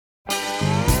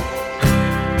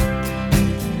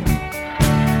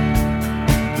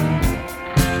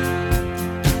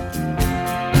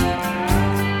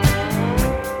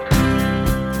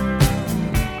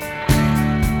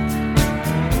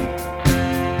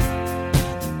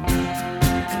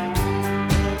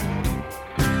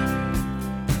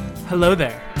Hello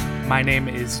there. My name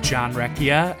is Jon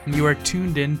Recchia, and you are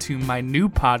tuned in to my new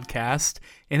podcast,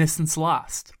 Innocence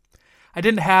Lost. I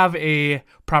didn't have a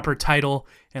proper title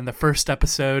in the first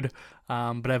episode,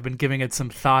 but I've been giving it some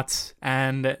thoughts,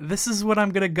 and this is what I'm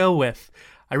going to go with.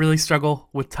 I really struggle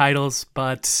with titles,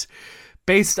 but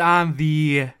based on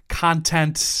the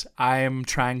content I'm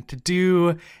trying to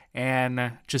do,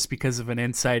 and just because of an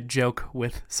inside joke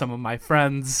with some of my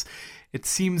friends, it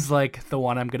seems like the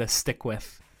one I'm going to stick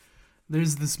with.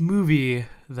 There's this movie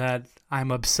that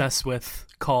I'm obsessed with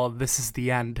called This Is the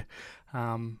End,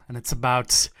 and it's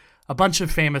about a bunch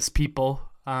of famous people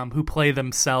who play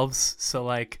themselves. So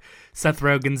like Seth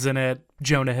Rogen's in it,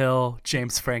 Jonah Hill,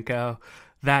 James Franco,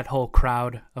 that whole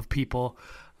crowd of people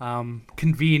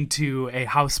convene to a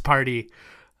house party,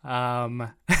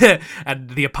 and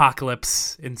the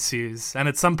apocalypse ensues. And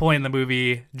at some point in the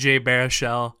movie, Jay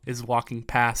Baruchel is walking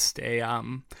past a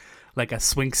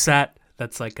swing set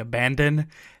that's like abandoned,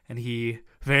 and he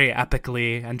very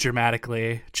epically and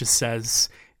dramatically just says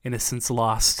 "Innocence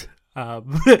Lost,"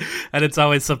 and it's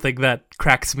always something that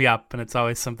cracks me up, and it's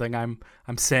always something I'm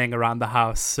saying around the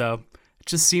house. So it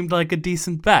just seemed like a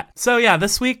decent bet. So yeah,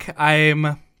 this week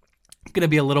I'm gonna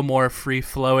be a little more free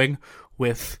flowing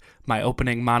with my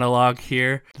opening monologue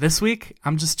here. This week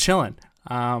I'm just chilling.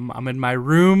 I'm in my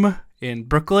room in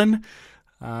Brooklyn.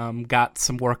 Got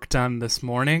some work done this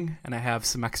morning, and I have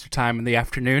some extra time in the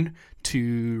afternoon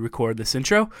to record this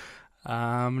intro.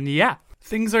 Yeah,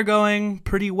 things are going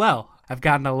pretty well. I've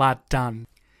gotten a lot done,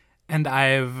 and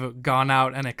I've gone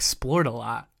out and explored a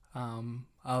lot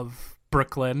of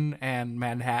Brooklyn and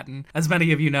Manhattan. As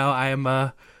many of you know, I am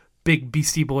a big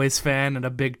Beastie Boys fan and a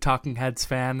big Talking Heads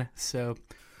fan. So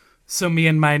me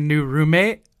and my new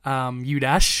roommate,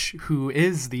 Yudesh, who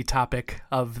is the topic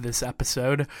of this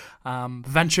episode,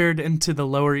 ventured into the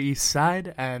Lower East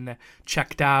Side and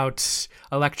checked out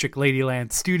Electric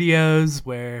Ladyland Studios,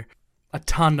 where a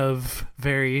ton of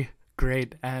very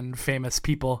great and famous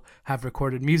people have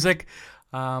recorded music.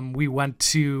 We went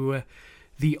to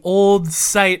the old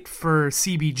site for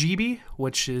CBGB,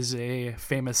 which is a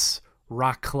famous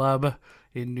rock club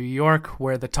in New York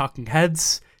where the Talking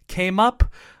Heads came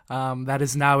up. That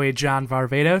is now a John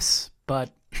Varvatos, but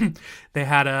they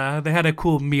had a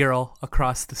cool mural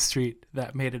across the street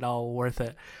that made it all worth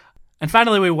it. And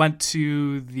finally, we went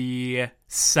to the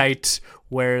site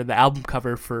where the album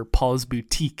cover for Paul's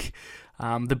Boutique,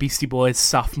 the Beastie Boys'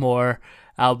 sophomore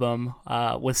album,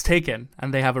 was taken,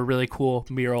 and they have a really cool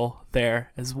mural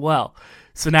there as well.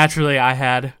 So naturally, I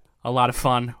had a lot of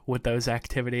fun with those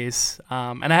activities,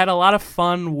 and I had a lot of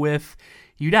fun with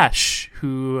Yudesh,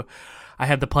 who I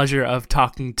had the pleasure of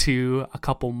talking to a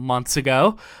couple months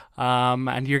ago,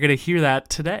 and you're going to hear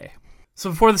that today. So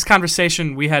before this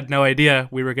conversation, we had no idea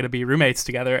we were going to be roommates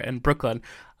together in Brooklyn,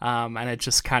 and it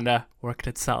just kind of worked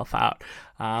itself out.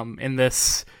 In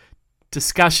this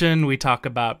discussion, we talk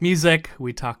about music,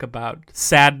 we talk about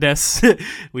sadness,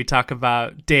 we talk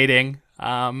about dating,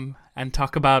 and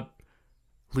talk about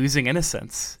losing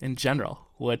innocence in general,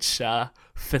 which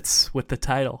fits with the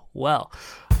title well.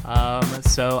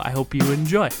 So I hope you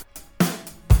enjoy.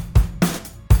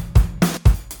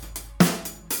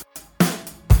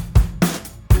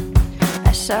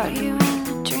 I saw you in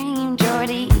a dream,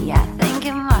 Jordy. I think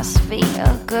it must be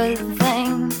a good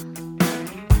thing.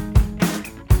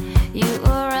 You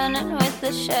were running with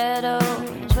the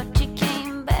shadows, but you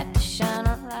came back to shine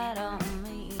a light on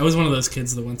me. I was one of those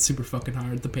kids that went super fucking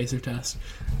hard at the Pacer test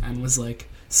and was like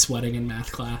sweating in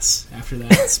math class after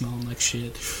that, smelling like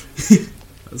shit.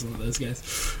 I was one of those guys.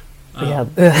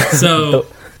 So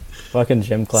fucking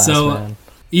gym class, man.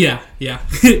 Yeah.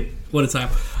 What a time.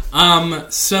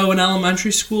 So in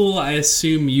elementary school, I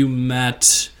assume you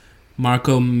met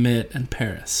Marco, Mitt, and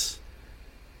Paris,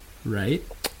 right?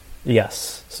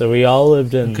 Yes. So we all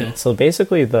lived in. Okay. So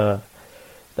basically, the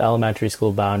elementary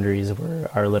school boundaries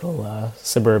were our little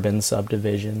suburban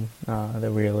subdivision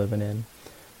that we were living in.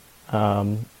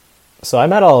 So I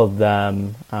met all of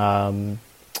them.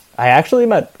 I actually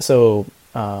met,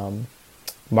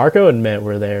 Marco and Mitt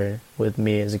were there with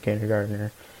me as a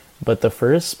kindergartner, but the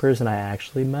first person I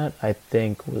actually met, I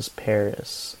think, was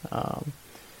Paris.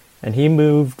 And he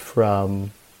moved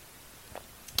from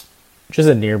just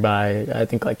a nearby, I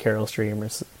think like Carroll Stream or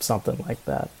something like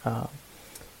that,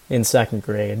 in second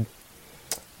grade.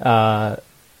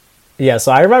 Yeah,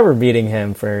 so I remember meeting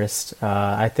him first.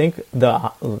 I think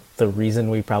the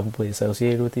reason we probably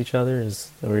associated with each other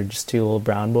is that we were just two little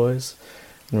brown boys,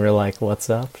 and we were like, "What's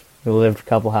up?" We lived a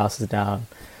couple houses down.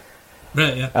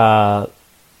 Right. Yeah.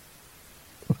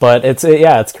 But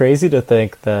it's crazy to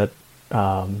think that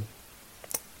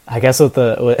I guess with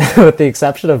with the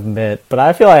exception of Mitt, but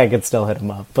I feel like I could still hit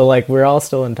him up. But like we're all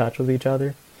still in touch with each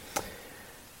other.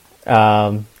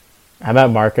 I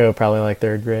met Marco probably like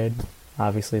 3rd grade.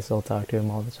 Obviously, still talk to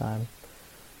him all the time.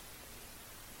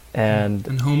 And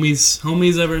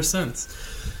homies ever since.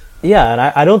 Yeah, and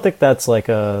I don't think that's like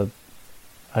a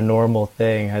normal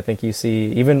thing. I think you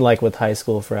see, even like with high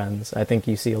school friends, I think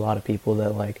you see a lot of people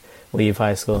that like leave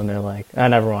high school and they're like, I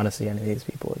never want to see any of these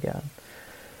people again.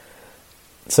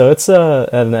 So it's so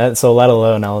let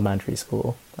alone elementary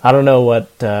school. I don't know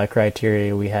what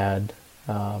criteria we had.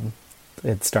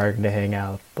 It's starting to hang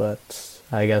out, but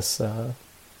I guess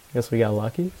we got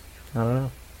lucky. I don't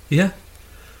know. Yeah,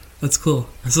 that's cool.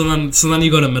 So then you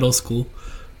go to middle school,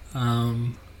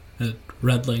 at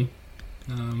Redling.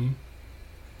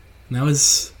 That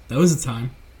was a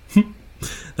time.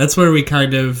 That's where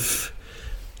kind of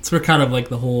like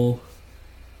the whole.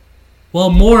 Well,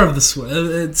 more of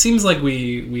the it seems like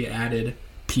we added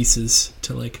pieces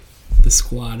to like the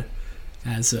squad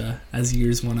as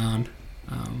years went on.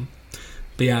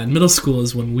 But yeah, in middle school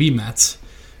is when we met.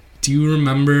 Do you have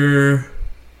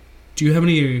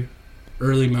any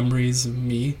early memories of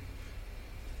me?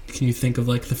 Can you think of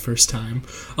like the first time?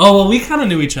 Oh, well, we kind of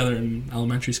knew each other in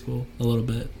elementary school a little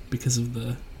bit because of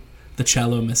the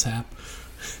cello mishap.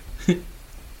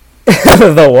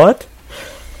 The what?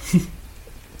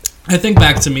 I think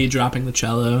back to me dropping the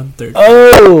cello in 3rd grade.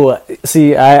 Oh,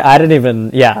 see, I didn't even,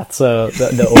 yeah, so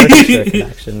the orchestra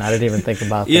connection, I didn't even think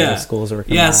about that. The schools were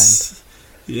combined. Yes.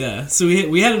 Yeah, so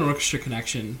we had an orchestra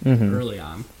connection early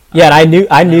on. Yeah, and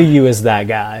I knew you as that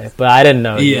guy, but I didn't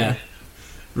know you. Yeah,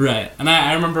 right. And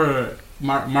I remember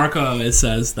Marco always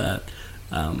says that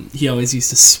he always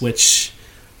used to switch,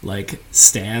 like,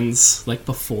 stands, like,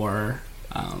 before,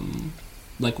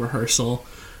 like, rehearsal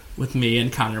with me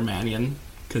and Connor Mannion.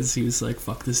 Because he was like,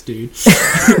 fuck this dude. Which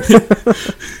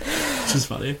is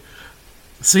funny.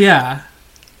 So yeah.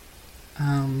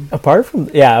 Apart from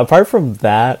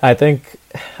that, I think,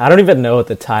 I don't even know what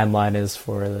the timeline is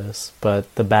for this,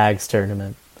 but the bags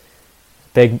tournament.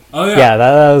 Big. Oh yeah. Yeah,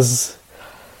 that was...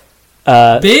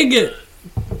 big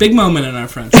moment in our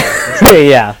friendship.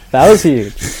 Yeah, that was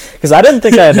huge. Because I didn't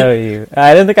think I know you.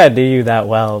 I didn't think I knew you that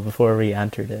well before we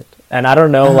entered it. And I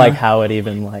don't know, like, how it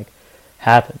even, like,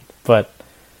 happened. But...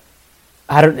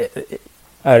 I don't.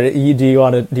 Do you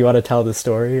want to tell the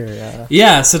story or?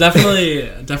 Yeah, so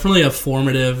definitely a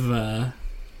formative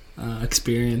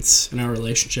experience in our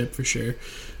relationship for sure.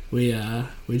 We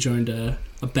joined a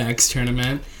bags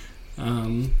tournament.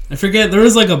 I forget, there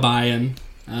was like a buy-in,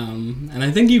 and I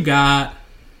think you got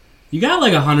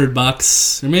like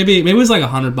 $100, or maybe it was like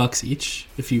 $100 each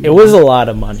if you. It was a lot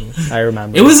of money. I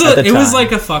remember. It was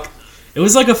like a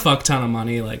fuck ton of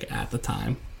money, like at the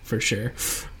time for sure.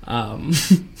 And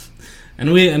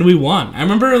we won. I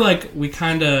remember like we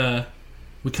kind of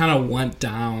went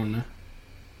down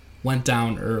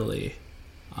early,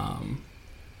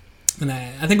 and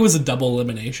I think it was a double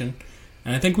elimination,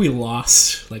 and I think we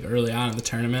lost like early on in the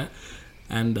tournament,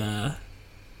 and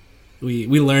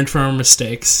we learned from our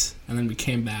mistakes, and then we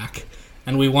came back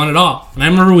and we won it all. And I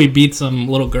remember we beat some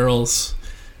little girls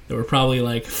that were probably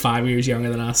like 5 years younger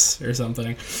than us or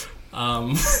something.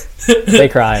 They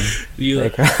cried.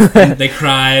 They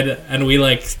cried, and we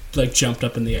like jumped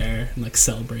up in the air and like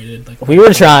celebrated. Like we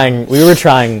were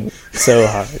trying so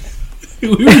hard. We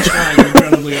were trying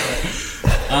incredibly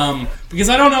hard. Because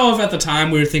I don't know if at the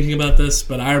time we were thinking about this,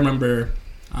 but I remember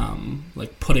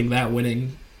like putting that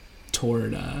winning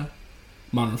toward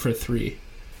Modern Warfare 3.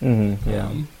 Mm-hmm,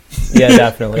 yeah. Yeah,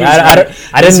 definitely. I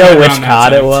didn't know which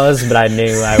COD it was, but I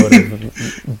knew I would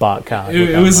have bought COD.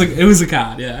 It was a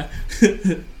COD, yeah.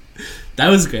 That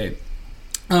was great.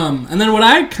 And then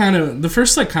the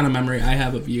first like kind of memory I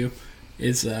have of you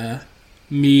is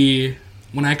me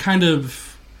when I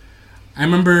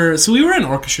remember, so we were in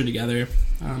orchestra together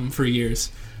for years,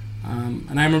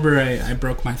 and I remember I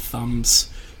broke my thumbs,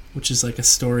 which is like a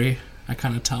story I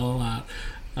kind of tell a lot,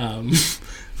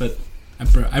 but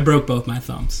I broke both my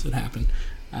thumbs. It happened.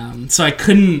 So I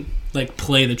couldn't like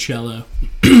play the cello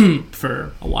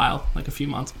for a while, like a few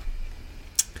months.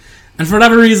 And for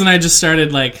whatever reason, I just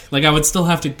started like I would still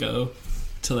have to go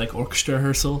to like orchestra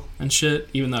rehearsal and shit,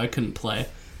 even though I couldn't play.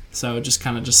 So I would just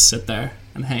kind of just sit there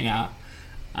and hang out.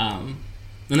 And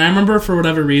I remember for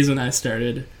whatever reason, I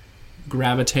started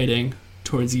gravitating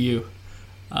towards you.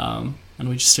 And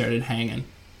we just started hanging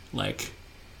like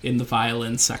in the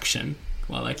violin section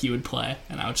while like you would play,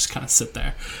 and I would just kind of sit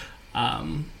there.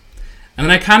 And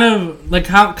then I kind of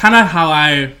how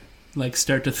I like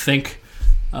start to think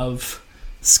of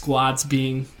squads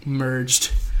being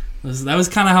merged. That was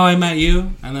kind of how I met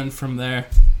you, and then from there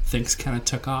things kind of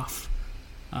took off,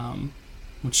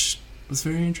 which was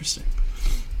very interesting.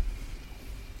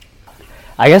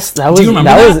 I guess that was. Do you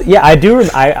remember that? Yeah, I do.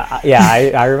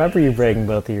 I remember you breaking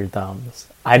both of your thumbs.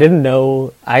 I didn't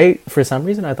know. For some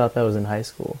reason I thought that was in high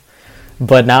school,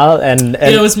 but now and yeah,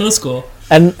 it was middle school.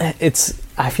 And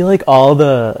I feel like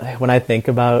when I think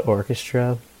about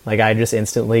orchestra, like I just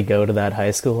instantly go to that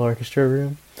high school orchestra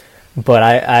room. But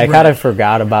I kind of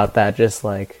forgot about that. Just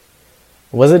like,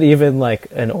 was it even like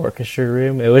an orchestra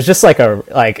room? It was just like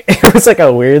it was like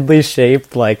a weirdly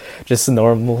shaped, like just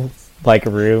normal like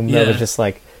room that was just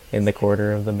like in the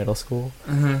corner of the middle school.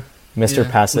 Uh-huh. Mr.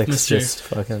 Passick's just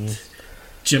fucking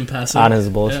Jim Passick on his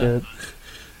bullshit.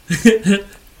 Yeah.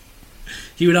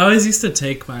 He would always used to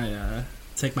take my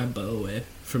bow away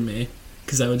from me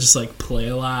because I would just like play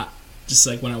a lot, just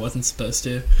like when I wasn't supposed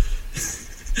to.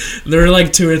 There were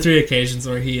like 2 or 3 occasions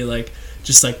where he like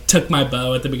just like took my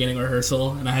bow at the beginning of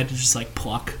rehearsal, and I had to just like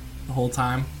pluck the whole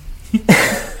time.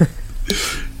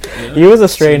 He was a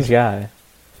strange guy.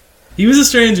 He was a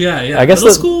strange guy. Yeah, I guess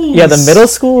the middle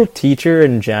school teacher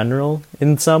in general,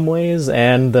 in some ways,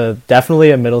 and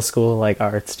definitely a middle school like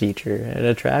arts teacher. It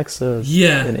attracts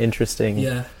an interesting.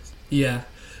 Yeah.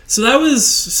 So that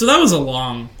was a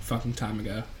long fucking time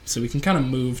ago. So we can kind of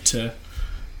move to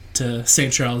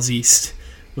St. Charles East,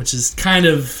 which is kind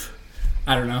of,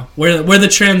 I don't know, where the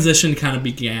transition kind of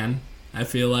began. I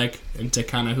feel like into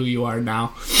kind of who you are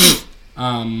now.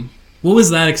 What was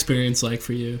that experience like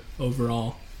for you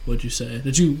overall? What'd you say?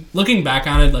 Looking back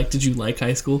on it, like, did you like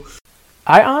high school?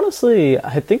 I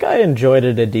think I enjoyed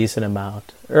it a decent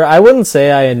amount. Or I wouldn't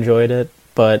say I enjoyed it,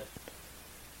 but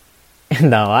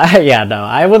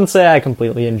I wouldn't say I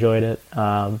completely enjoyed it.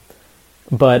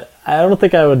 But I don't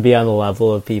think I would be on the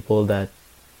level of people that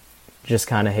just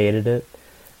kind of hated it.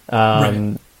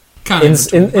 Right.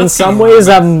 In some ways,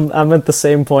 I'm at the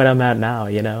same point I'm at now.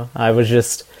 You know, I was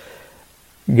just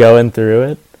going through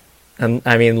it. And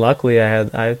I mean, luckily,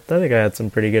 I think I had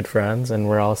some pretty good friends, and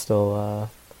we're all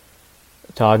still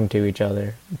talking to each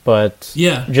other. But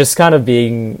just kind of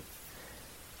being,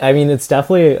 I mean, it's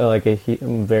definitely like a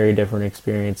very different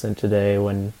experience than today.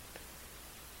 When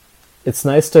it's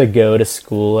nice to go to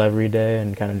school every day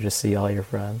and kind of just see all your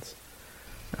friends.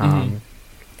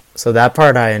 So that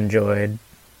part I enjoyed.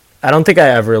 I don't think I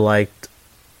ever liked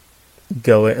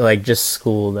going like just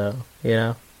school though. You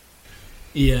know?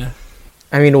 Yeah.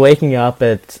 I mean, waking up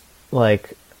at,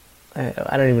 like,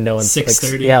 I don't even know when...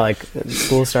 6:30. Like,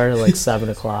 school started at, like, 7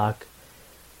 o'clock.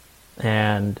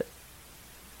 And,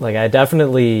 like, it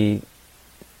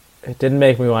didn't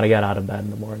make me want to get out of bed in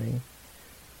the morning.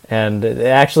 And it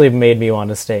actually made me want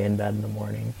to stay in bed in the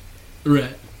morning.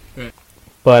 Right.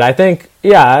 But I think,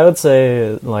 I would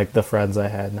say, like, the friends I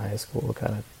had in high school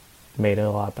kind of made it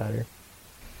a lot better.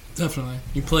 Definitely.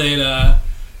 You played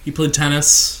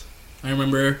tennis, I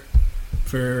remember...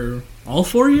 For all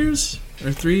 4 years?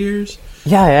 Or 3 years?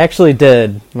 Yeah, I actually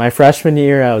did. My freshman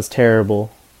year, I was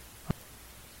terrible.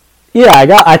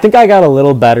 Yeah, I think I got a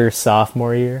little better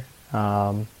sophomore year.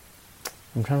 I'm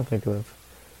trying to think of...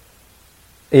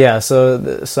 Yeah, so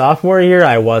the sophomore year,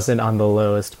 I wasn't on the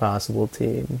lowest possible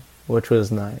team, which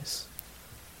was nice.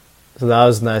 So that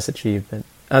was a nice achievement.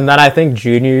 And then I think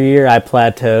junior year, I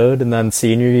plateaued, and then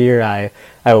senior year, I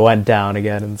went down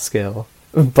again in skill.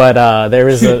 But there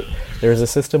was a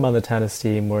system on the tennis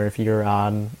team where if you're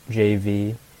on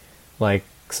JV, like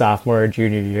sophomore or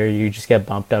junior year, you just get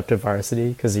bumped up to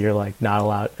varsity because you're like not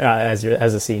allowed as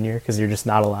a senior because you're just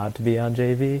not allowed to be on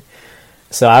JV.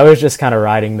 So I was just kind of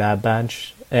riding that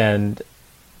bench, and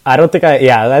I think I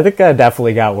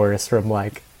definitely got worse from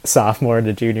like sophomore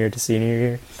to junior to senior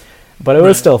year, but it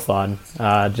was still fun.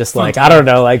 Just like I don't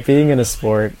know, like being in a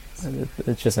sport.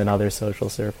 It's just another social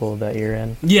circle that you're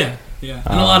in. Yeah. And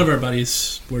a lot of our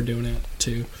buddies were doing it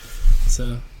too,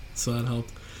 so that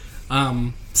helped.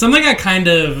 Something I kind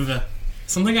of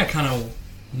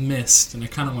missed, and I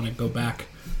kind of want to go back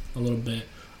a little bit,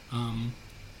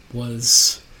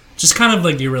 was just kind of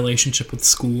like your relationship with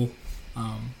school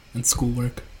and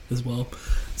schoolwork as well.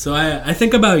 So I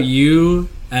think about you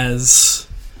as,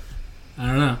 I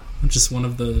don't know, just one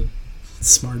of the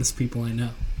smartest people I know.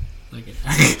 Like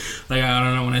I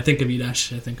don't know, when I think of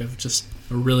Yudesh, I think of just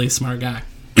a really smart guy.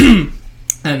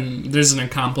 And there's an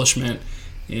accomplishment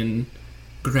in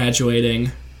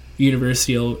graduating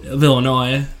University of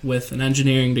Illinois with an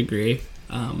engineering degree,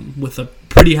 with a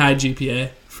pretty high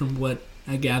GPA from what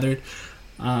I gathered.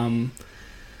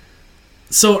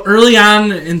 So early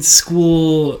on in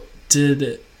school,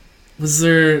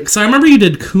 because I remember you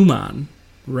did Kumon,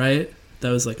 right? That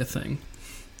was like a thing.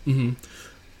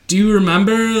 Do you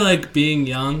remember like being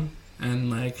young and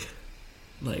like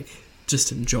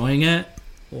just enjoying it,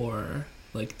 or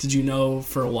like did you know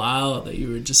for a while that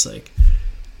you were just like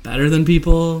better than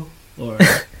people, or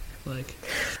like?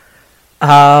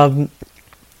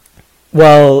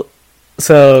 Well,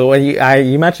 so when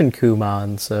you mentioned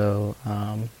Kumon, so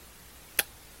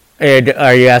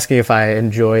are you asking if I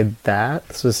enjoyed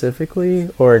that specifically,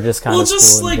 or just kind of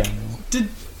school in general?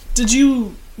 Did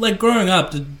you like growing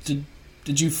up?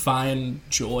 Did you find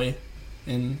joy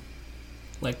in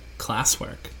like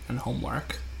classwork and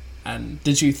homework? And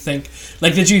did you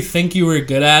think you were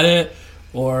good at it,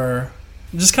 or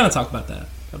just kind of talk about that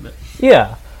a bit?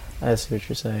 Yeah, I see what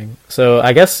you're saying. So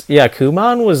I guess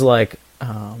Kumon was like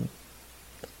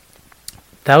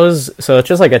so it's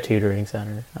just like a tutoring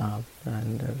center,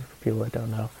 and for people that don't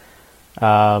know,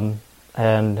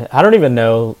 and I don't even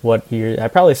know what year. I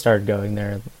probably started going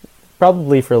there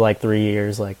probably for like 3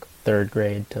 years, like 3rd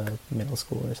grade to middle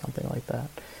school or something like that.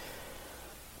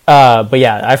 But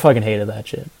yeah, I fucking hated that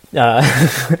shit. It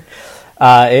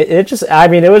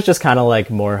was just kind of like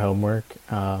more homework.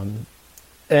 But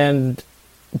when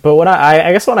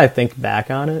I guess when I think back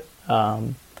on it,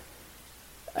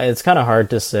 it's kind of hard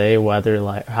to say whether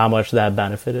like how much that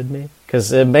benefited me,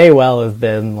 because it may well have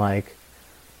been like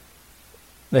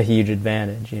a huge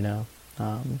advantage, you know.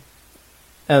 And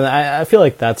I feel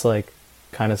like that's like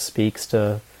kind of speaks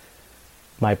to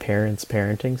my parents'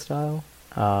 parenting style.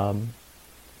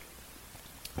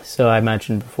 So I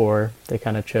mentioned before, they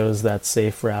kind of chose that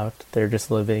safe route. They're just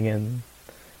living in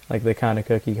like the kind of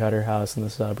cookie cutter house in the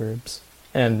suburbs,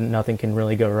 and nothing can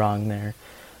really go wrong there.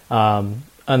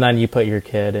 And then you put your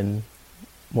kid in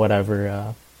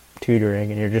whatever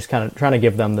tutoring, and you're just kind of trying to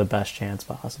give them the best chance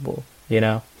possible, you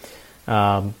know?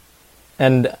 And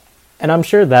I'm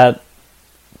sure that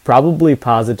probably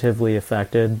positively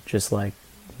affected just like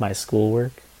my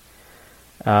schoolwork.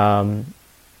 I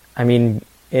mean,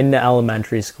 in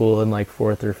elementary school in like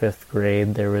 4th or 5th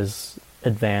grade, there was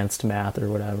advanced math or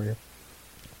whatever.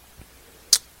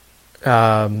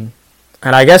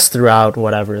 And I guess throughout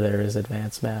whatever there is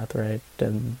advanced math, right?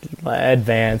 And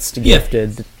advanced,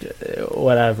 gifted,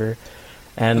 whatever.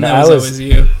 And that was always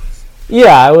you.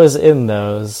 Yeah, I was in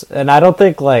those. And I don't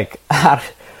think like,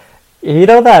 you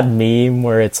know that meme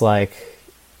where it's like,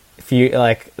 if you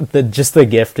like the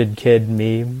gifted kid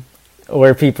meme,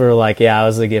 where people are like, yeah, I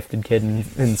was a gifted kid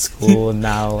in school, and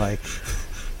now like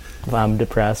I'm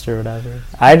depressed or whatever.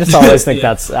 I just always think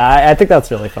I think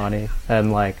that's really funny,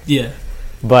 and like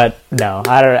But no,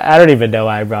 I don't even know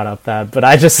why I brought up that. But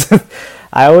I just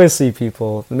I always see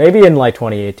people, maybe in like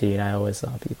 2018, I always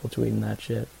saw people tweeting that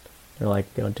shit, or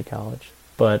like going to college.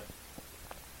 But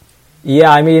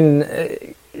yeah, I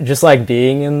mean, just like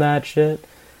being in that shit,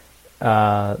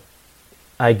 I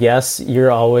guess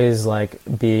you're always like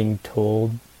being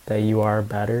told that you are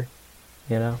better,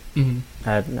 you know,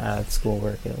 at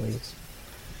schoolwork at least.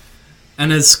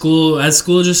 And at school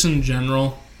just in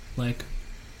general, like,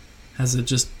 has it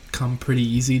just come pretty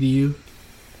easy to you?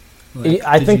 Like,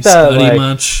 I think that study like,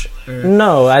 much? Or?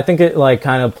 No, I think it like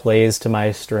kind of plays to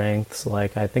my strengths.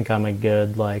 Like, I think I'm a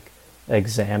good like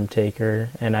exam taker,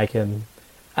 and I can.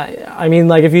 I mean,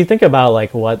 like, if you think about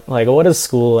like what does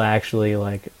school actually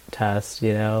like test?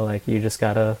 You know, like you just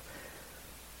gotta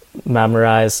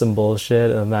memorize some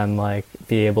bullshit and then like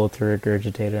be able to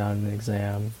regurgitate it on an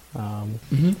exam.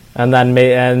 And then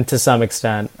and to some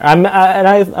extent, I'm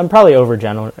probably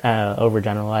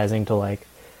overgeneralizing to like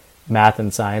math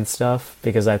and science stuff,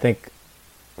 because I think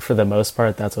for the most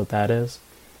part that's what that is.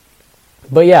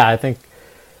 But yeah, I think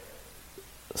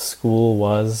school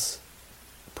was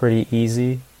pretty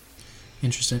easy.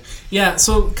 Interesting. Yeah,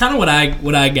 so kind of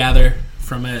what I gather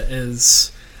from it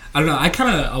is, I don't know, I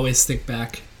kind of always think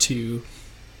back to,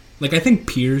 like, I think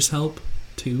peers help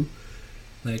too.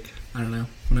 Like, I don't know,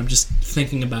 when I'm just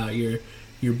thinking about your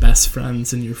best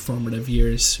friends in your formative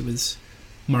years, it was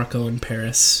Marco and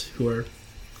Paris, who are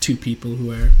two people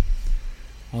who are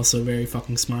also very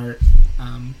fucking smart,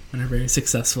 and are very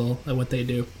successful at what they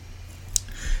do.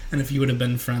 And if you would have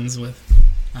been friends with,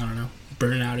 I don't know,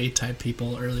 burnout-y type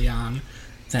people early on,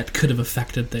 that could have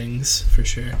affected things for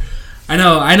sure. I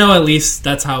know at least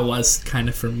that's how it was kind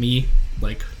of for me.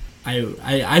 Like,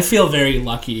 I feel very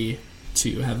lucky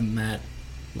to have met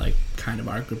like kind of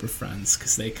our group of friends,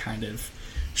 because they kind of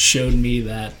showed me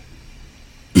that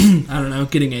I don't know,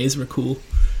 getting A's were cool.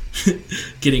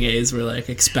 Getting A's were like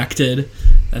expected.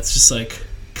 That's just like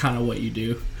kind of what you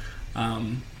do.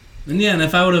 And yeah, and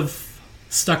if I would have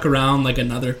stuck around like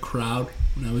another crowd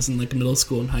when I was in like middle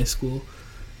school and high school,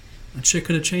 that shit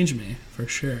could have changed me for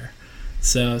sure.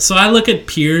 So I look at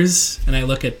peers and I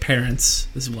look at parents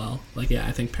as well. Like, yeah,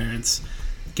 I think parents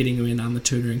getting you in on the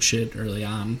tutoring shit early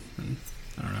on, and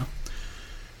I don't know,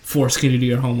 forcing you to do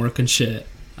your homework and shit.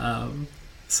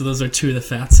 So those are two of the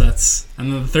facets.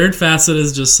 And then the third facet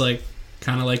is just like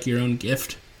kind of like your own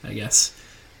gift, I guess.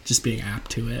 Just being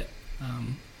apt to it.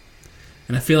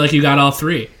 And I feel like you got all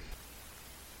three.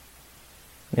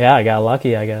 Yeah, I got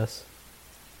lucky, I guess.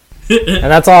 And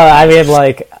that's all. I mean,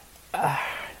 like,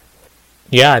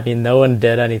 yeah, I mean, no one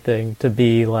did anything to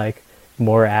be like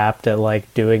more apt at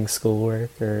like doing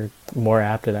schoolwork or more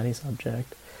apt at any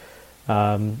subject.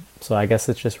 So I guess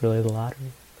it's just really the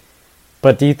lottery.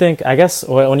 But do you think, I guess,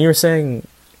 when you were saying,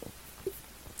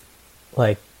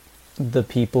 like, the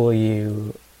people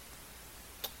you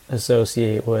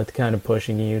associate with kind of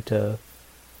pushing you to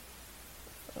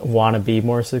want to be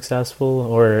more successful,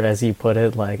 or as you put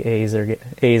it, like, A's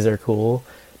are cool,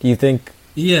 do you think...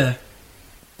 Yeah.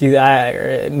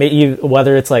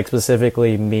 Whether it's, like,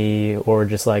 specifically me or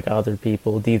just, like, other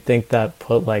people, do you think that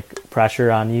put, like,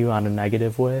 pressure on you on a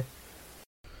negative way?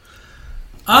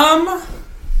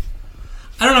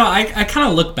 I don't know. I kind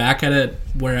of look back at it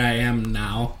where I am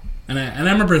now, and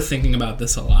I remember thinking about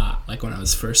this a lot, like when I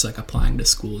was first like applying to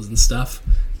schools and stuff.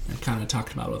 I kind of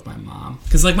talked about it with my mom,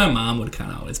 because like my mom would kind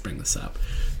of always bring this up.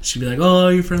 She'd be like, "Oh,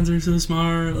 your friends are so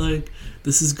smart. Like,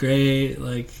 this is great.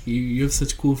 Like, you have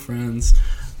such cool friends."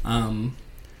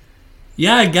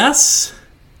 Yeah, I guess.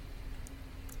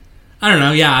 I don't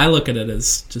know. Yeah, I look at it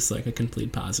as just like a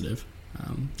complete positive.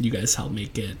 You guys helped me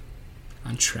get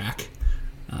on track.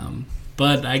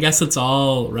 But I guess it's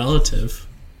all relative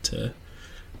to,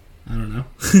 I don't know,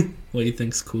 what you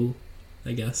think's cool,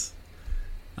 I guess.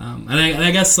 And I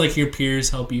guess like your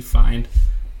peers help you find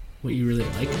what you really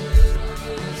like.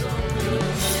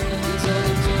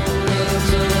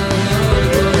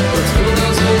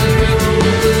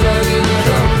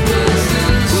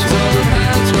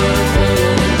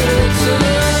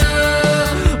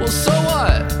 Well, so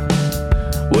what?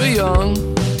 We're young.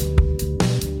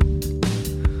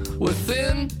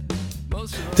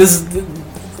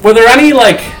 Were there any,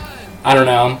 like, I don't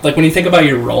know, like when you think about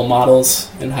your role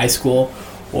models in high school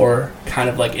or kind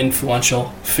of like influential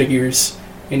figures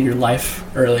in your life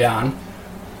early on,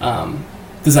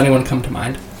 does anyone come to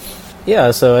mind? Yeah,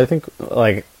 so I think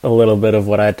like a little bit of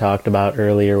what I talked about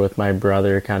earlier with my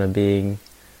brother kind of being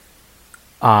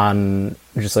on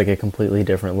just like a completely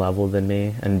different level than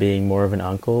me and being more of an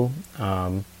uncle.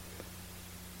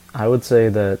 I would say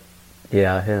that,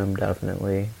 yeah, him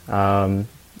definitely.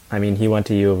 I mean, he went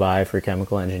to U of I for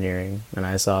chemical engineering, and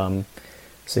I saw him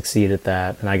succeed at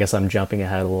that. And I guess I'm jumping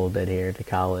ahead a little bit here to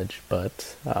college,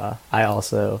 but I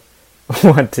also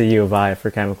went to U of I for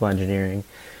chemical engineering,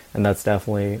 and that's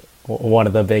definitely one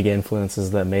of the big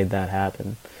influences that made that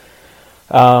happen.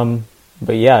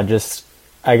 But yeah, just,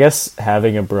 I guess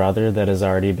having a brother that has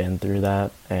already been through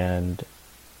that and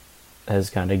has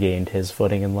kind of gained his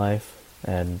footing in life,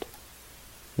 and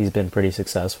he's been pretty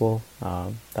successful.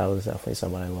 That was definitely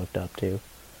someone I looked up to.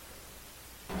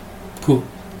 Cool.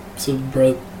 So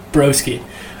broski.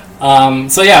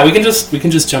 So yeah, we can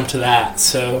just jump to that.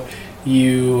 So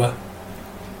you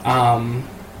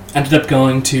ended up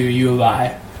going to U of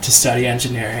I to study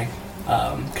engineering.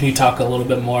 Can you talk a little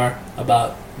bit more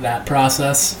about that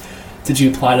process? Did you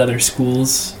apply to other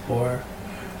schools, or?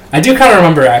 I do kind of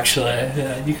remember actually.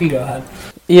 Yeah, you can go ahead.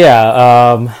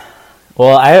 Yeah.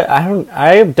 Well,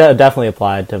 I definitely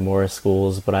applied to more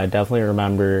schools, but I definitely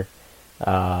remember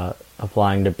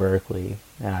applying to Berkeley,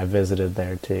 and I visited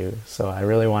there too. So I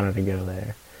really wanted to go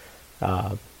there.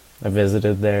 I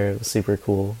visited there. It was super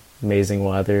cool, amazing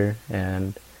weather,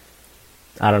 and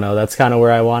I don't know. That's kind of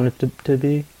where I wanted to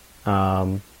be,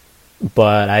 but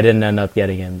I didn't end up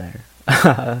getting in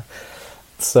there.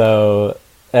 So.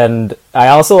 And I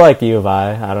also like U of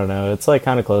I. I don't know. It's like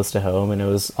kind of close to home, and it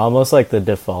was almost like the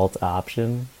default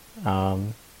option. You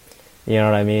know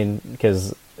what I mean?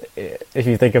 Because if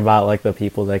you think about like the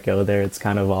people that go there, it's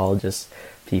kind of all just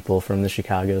people from the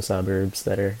Chicago suburbs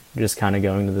that are just kind of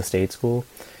going to the state school.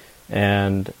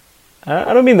 And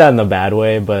I don't mean that in a bad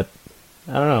way, but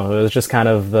I don't know. It was just kind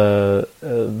of the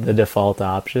default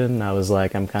option. I was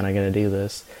like, I'm kind of going to do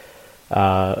this.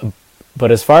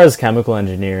 But as far as chemical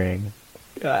engineering,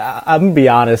 I'm gonna be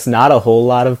honest, not a whole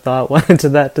lot of thought went into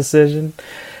that decision.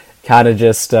 Kind of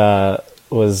just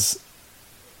was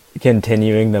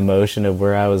continuing the motion of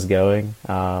where I was going.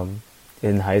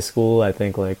 In high school, I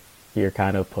think like you're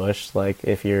kind of pushed. Like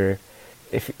if you're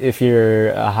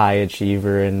a high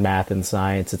achiever in math and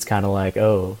science, it's kind of like,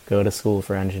 oh, go to school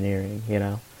for engineering. You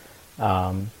know,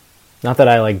 not that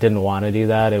I like didn't want to do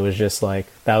that. It was just like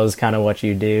that was kind of what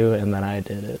you do, and then I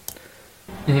did it.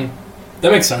 Mm-hmm.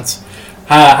 That makes sense.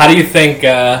 How do you think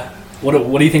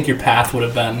What do you think your path would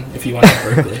have been if you went to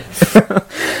Berkeley?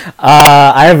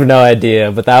 I have no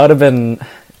idea, but that would have been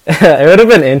it would have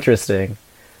been interesting.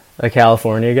 A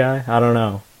California guy? I don't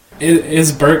know.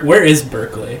 Where is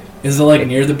Berkeley? Is it like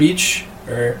near the beach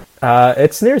or?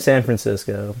 It's near San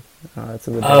Francisco. It's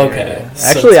in the Bay Area. So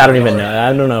Actually, I don't even know.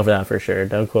 I don't know that for sure.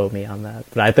 Don't quote me on that.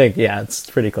 But I think it's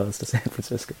pretty close to San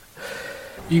Francisco.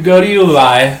 You go to U of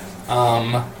I.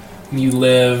 You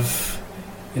live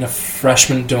in a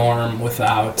freshman dorm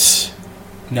without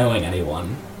knowing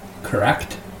anyone,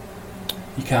 correct?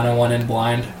 You kind of went in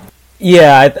blind.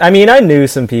 Yeah, I mean, I knew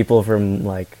some people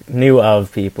knew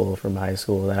of people from high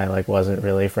school that I wasn't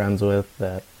really friends with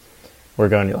that were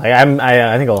going to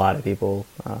I think a lot of people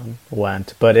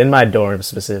went, but in my dorm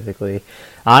specifically,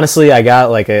 honestly, I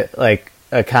got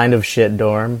a kind of shit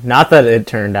dorm. Not that it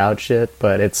turned out shit,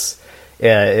 but it's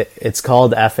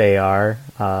called FAR,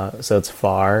 so it's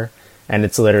FAR, and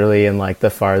it's literally in the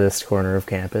farthest corner of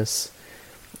campus,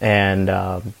 and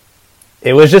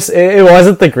it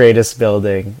wasn't the greatest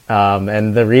building,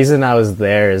 and the reason I was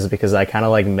there is because I kind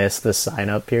of missed the sign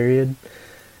up period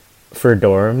for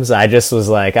dorms. I just was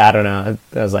I don't know.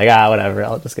 I was whatever,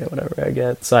 I'll just get whatever I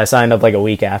get. So I signed up a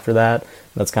week after that.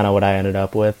 That's kind of what I ended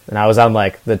up with. And I was on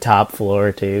the top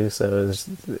floor too, so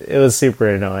it was super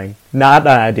annoying. Not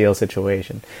an ideal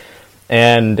situation.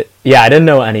 And yeah, I didn't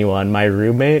know anyone. My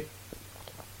roommate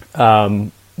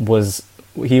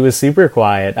he was super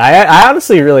quiet. I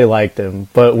honestly really liked him,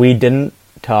 but we didn't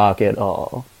talk at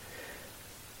all.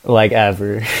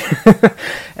 Ever.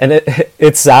 And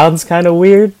it sounds kind of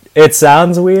weird. It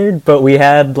sounds weird, but we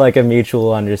had a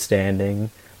mutual understanding.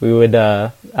 We would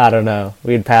I don't know,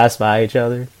 we'd pass by each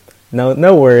other.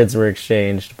 No words were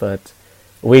exchanged, but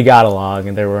we got along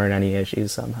and there weren't any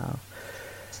issues somehow.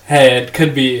 Hey, it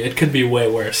could be way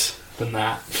worse than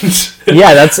that.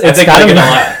 Yeah, I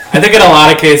think in a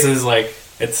lot of cases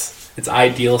it's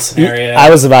ideal scenario. I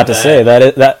was about to say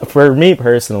that for me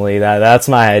personally, that's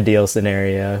my ideal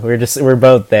scenario. We're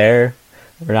both there.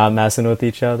 We're not messing with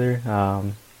each other.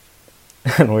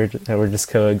 And we're just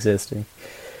coexisting.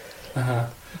 Uh-huh.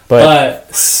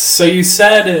 But so you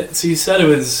said it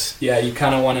was, you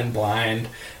kind of went in blind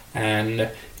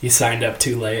and you signed up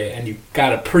too late and you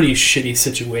got a pretty shitty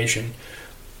situation.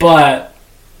 But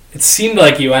it seemed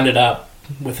like you ended up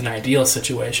with an ideal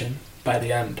situation by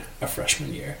the end of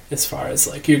freshman year, as far as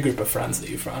your group of friends that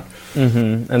you found.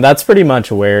 Mm-hmm. And that's pretty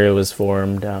much where it was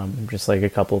formed. Just a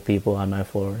couple people on my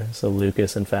floor. So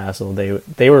Lucas and Fassel,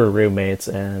 they were roommates,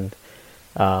 and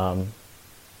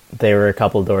they were a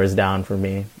couple doors down from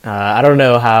me. I don't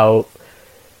know how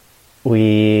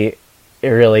we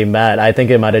really met. I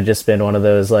think it might have just been one of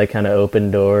those kind of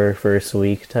open door first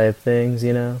week type things,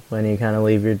 when you kind of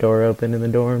leave your door open in the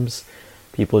dorms.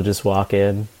 People just walk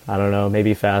in. I don't know,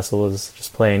 maybe Fassel was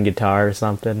just playing guitar or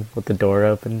something with the door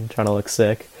open, trying to look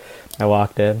sick. I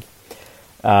walked in.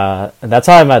 And that's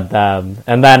how I met them.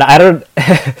 And then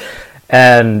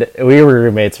and we were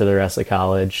roommates for the rest of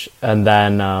college. And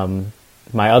then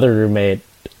my other roommate,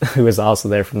 who was also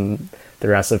there from the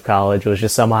rest of college, was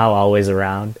just somehow always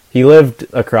around. He lived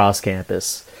across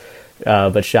campus,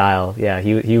 but Shile,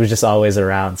 he was just always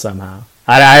around somehow.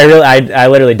 I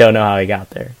literally don't know how he got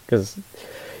there, because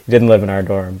he didn't live in our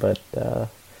dorm. But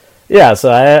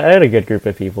so I had a good group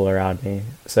of people around me.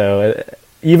 So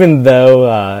even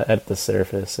though at the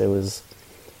surface it was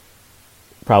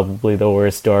probably the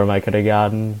worst dorm I could have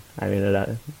gotten, I mean,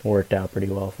 it worked out pretty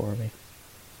well for me.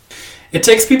 It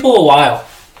takes people a while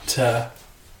to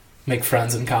make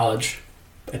friends in college.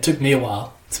 It took me a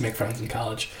while to make friends in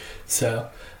college. So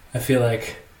I feel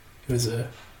like it was a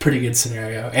pretty good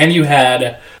scenario. And you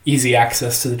had easy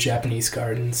access to the Japanese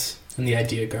gardens and the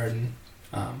Idea Garden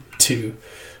too,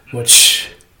 which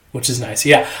is nice.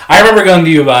 Yeah, I remember going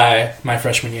to U by my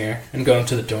freshman year and going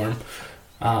to the dorm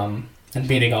and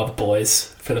meeting all the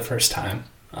boys for the first time.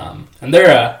 And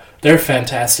they're a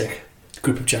fantastic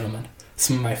group of gentlemen.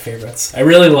 Some of my favorites. I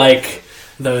really like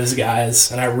those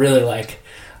guys, and I really like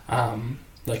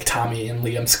Tommy and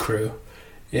Liam's crew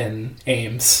in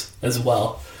Ames as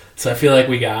well. So I feel like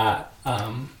we got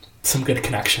some good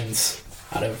connections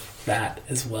out of that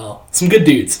as well. Some good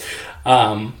dudes.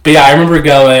 But yeah, I remember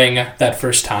going that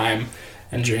first time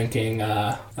and drinking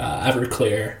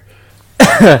Everclear.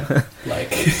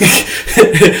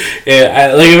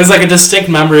 It was a distinct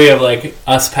memory of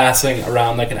us passing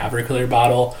around an Everclear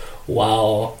bottle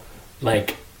while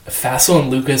Fassel and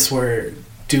Lucas were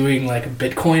doing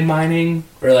Bitcoin mining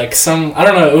or some, I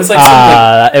don't know, it was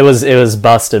something. It was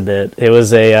bust a bit. It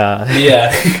was a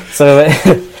yeah. So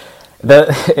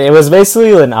It was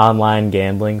basically an online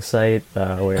gambling site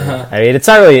where I mean, it's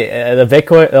not really the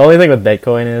Bitcoin. The only thing with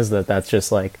Bitcoin is that that's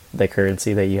just like the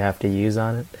currency that you have to use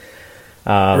on it.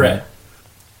 Right.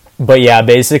 But yeah,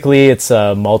 basically it's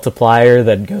a multiplier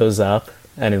that goes up,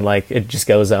 and it just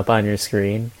goes up on your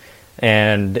screen,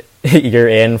 and you're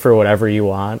in for whatever you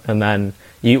want, and then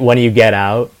when you get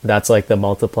out, that's like the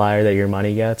multiplier that your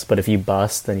money gets. But if you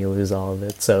bust, then you lose all of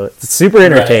it. So it's super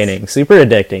entertaining, super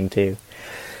addicting too.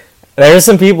 There's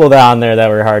some people down there that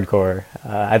were hardcore.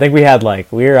 I think we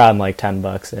were on like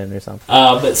 $10 in or something.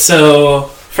 But so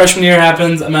freshman year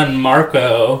happens, and then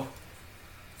Marco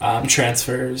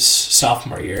transfers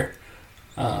sophomore year.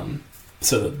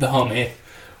 So the homie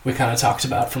we kind of talked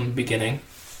about from the beginning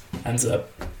ends up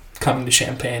coming to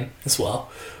Champaign as well,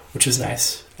 which is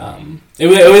nice.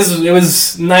 It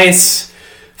was nice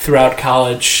throughout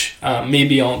college. Me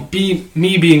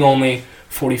being only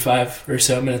 45 or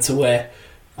so minutes away.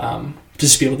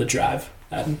 Just be able to drive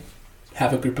and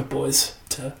have a group of boys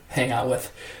to hang out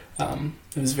with.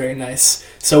 It was very nice.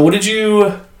 So what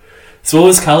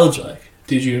was college like?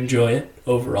 Did you enjoy it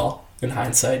overall in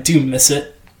hindsight? Do you miss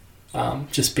it?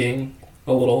 Just being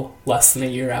a little less than a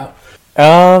year out?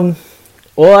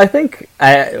 Well, I think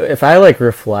if I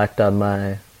reflect on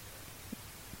my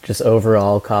just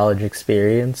overall college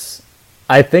experience,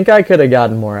 I think I could have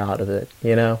gotten more out of it,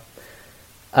 you know?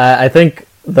 I think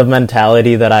the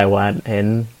mentality that I went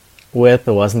in with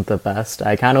wasn't the best.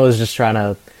 I kind of was just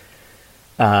trying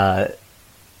to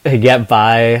get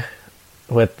by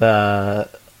with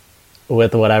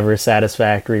whatever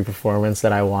satisfactory performance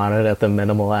that I wanted at the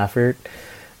minimal effort.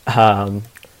 And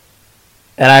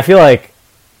I feel like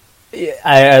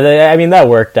I mean that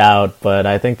worked out, but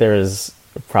I think there was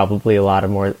probably a lot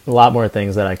more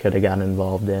things that I could have gotten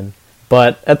involved in.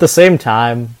 But at the same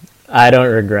time, I don't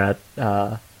regret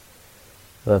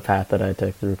the path that I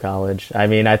took through college. I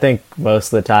mean, I think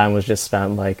most of the time was just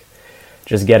spent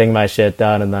just getting my shit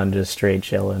done and then just straight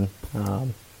chilling.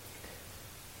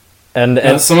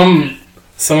 And some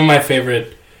of my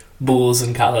favorite bulls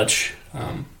in college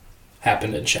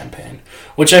happened in Champaign,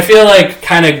 which I feel like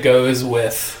kind of goes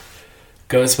with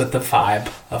the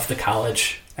vibe of the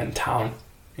college and town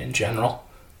in general.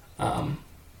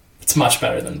 It's much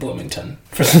better than Bloomington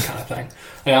for that kind of thing.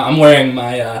 I'm wearing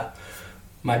my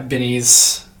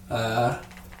Binny's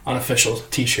unofficial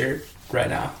t-shirt right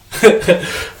now.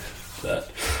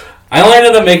 But I only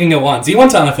ended up making it once. You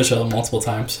went to unofficial multiple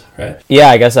times, right? Yeah,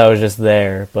 I guess I was just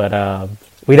there, but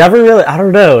we never really, I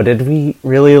don't know, did we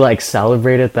really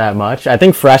celebrate it that much? I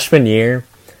think freshman year,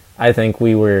 I think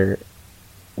we were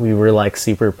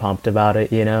super pumped about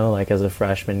it, you know, as a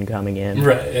freshman coming in.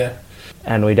 Right, yeah.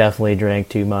 And we definitely drank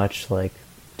too much,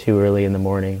 too early in the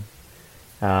morning.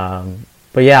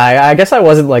 But yeah, I guess I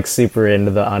wasn't super into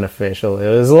the unofficial. It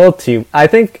was a little too, I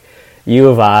think U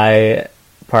of I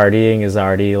partying is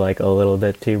already a little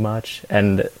bit too much,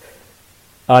 and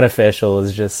unofficial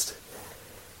is just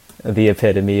the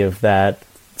epitome of that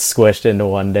squished into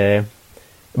one day.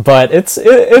 But it's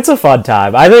a fun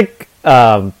time. I think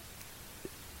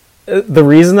the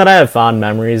reason that I have fond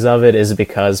memories of it is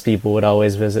because people would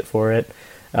always visit for it.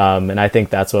 And I think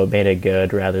that's what made it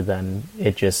good, rather than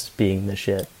it just being the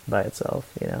shit by itself,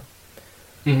 you know?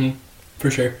 Mm-hmm. For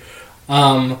sure.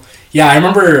 Yeah, I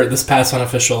remember this past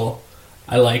unofficial,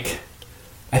 I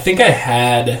think I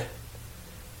had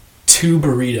 2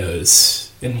 burritos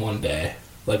in one day,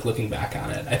 looking back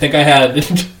on it. I think I had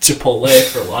Chipotle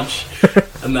for lunch,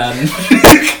 and then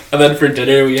for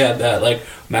dinner we had that,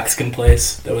 Mexican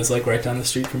place that was, right down the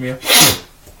street from you.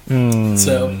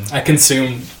 So I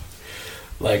consumed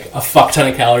a fuck ton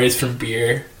of calories from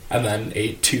beer, and then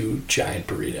ate 2 giant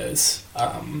burritos.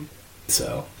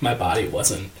 So my body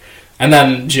wasn't. And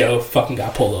then Joe fucking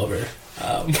got pulled over.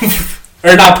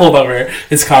 Or not pulled over.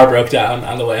 His car broke down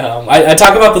on the way home. I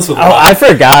talk about this with. Oh, I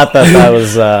forgot that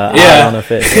was on a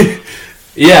fit.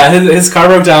 Yeah, his car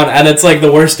broke down, and it's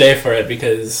the worst day for it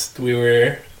because we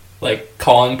were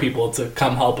calling people to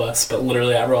come help us, but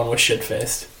literally everyone was shit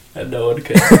faced. And no one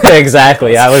could.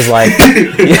 Exactly. I was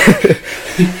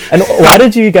and why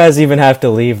did you guys even have to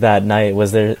leave that night?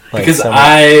 Was there because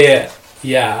I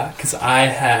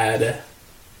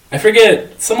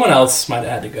forget, someone else might have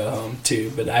had to go home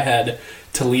too, but I had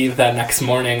to leave that next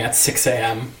morning at 6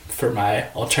 a.m. for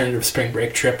my alternative spring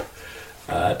break trip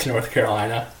to North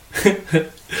Carolina.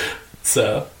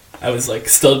 So I was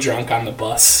still drunk on the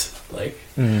bus,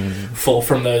 full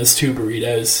from those 2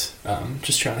 burritos,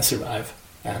 just trying to survive.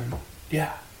 And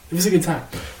yeah, it was a good time.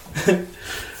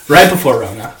 Right before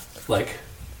Rona,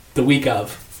 the week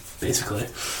of, basically.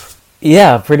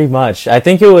 Yeah, pretty much. I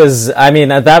think it was,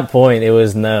 at that point it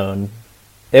was known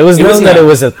It was known that it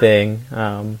was a thing.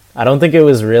 I don't think it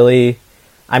was really...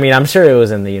 I mean, I'm sure it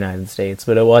was in the United States,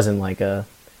 but it wasn't like a...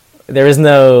 There was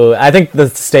no... I think the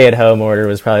stay-at-home order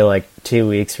was probably like 2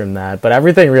 weeks from that, but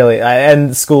everything really...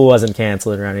 and school wasn't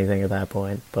canceled or anything at that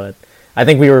point, but I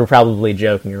think we were probably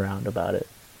joking around about it.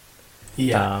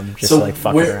 Yeah. Just like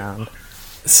fucking around.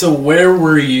 So where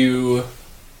were you...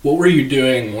 What were you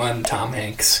doing when Tom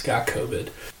Hanks got COVID?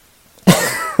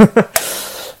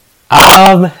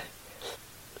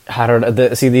 I don't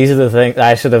know. See, these are the things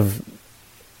I should have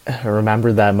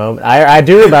remembered that moment. I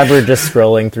do remember just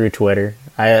scrolling through Twitter.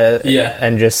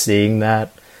 And just seeing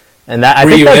that. And that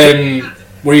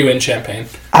were you in Champaign?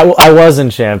 I was in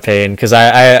Champaign because I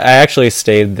actually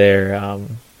stayed there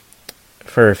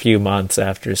for a few months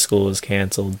after school was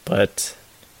canceled. But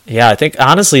yeah, I think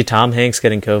honestly, Tom Hanks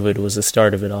getting COVID was the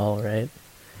start of it all, right?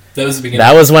 That was the beginning.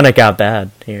 That was when it got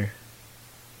bad here.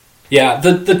 Yeah,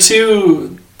 the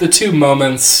two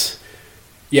moments,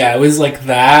 yeah, it was like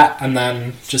that, and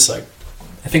then just like,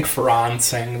 I think Ferran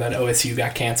saying that OSU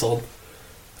got canceled.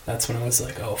 That's when I was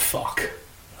like, oh fuck,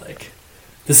 like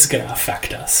this is gonna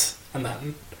affect us. And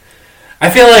then I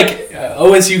feel like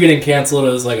OSU getting canceled,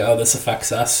 it was like, oh, this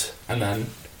affects us. And then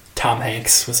Tom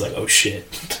Hanks was like, oh shit,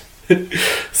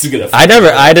 this is gonna affect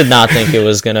us. I did not think it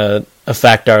was gonna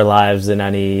affect our lives in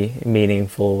any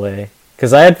meaningful way.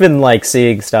 Because I had been, like,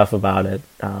 seeing stuff about it,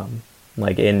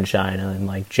 like, in China in,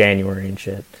 like, January and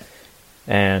shit.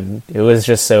 And it was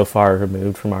just so far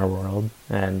removed from our world.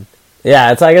 And, yeah,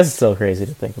 I guess it's still crazy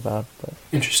to think about. But.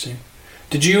 Interesting.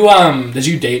 Did you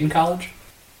date in college?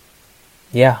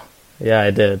 Yeah. Yeah,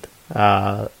 I did.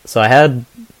 So I had,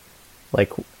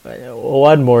 like,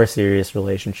 one more serious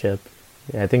relationship.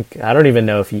 I think, I don't even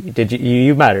know if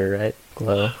you met her, right?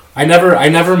 Glow? I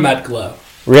never met Glow.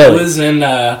 Really? I was in,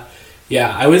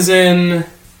 yeah, I was in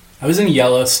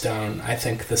Yellowstone, I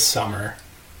think, this summer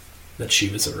that she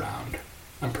was around.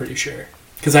 I'm pretty sure.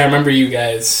 Because I remember you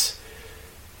guys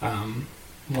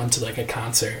went to, like, a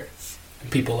concert, and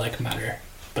people, like, met her,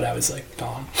 but I was, like,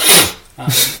 gone.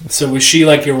 So was she,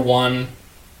 like, your one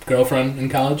girlfriend in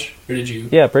college? Or did you...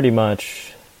 Yeah, pretty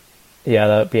much.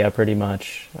 Yeah, pretty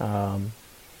much. And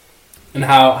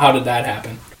how did that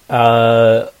happen?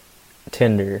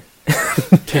 Tinder.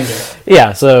 Tinder.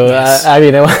 Yeah, so nice. I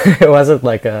mean, it wasn't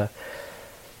like I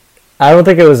don't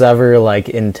think it was ever like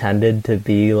intended to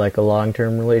be like a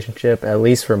long-term relationship, at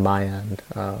least from my end.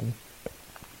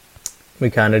 We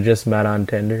kind of just met on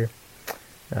Tinder,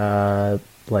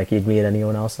 like you'd meet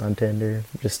anyone else on Tinder.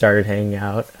 Just started hanging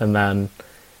out, and then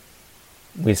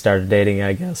we started dating,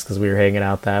 I guess, because we were hanging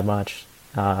out that much.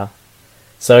 So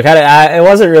it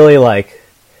wasn't really like.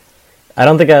 I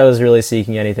don't think I was really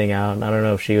seeking anything out. I don't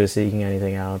know if she was seeking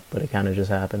anything out, but it kind of just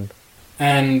happened.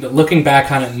 And looking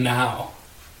back on it now,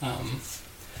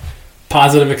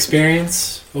 positive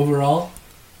experience overall?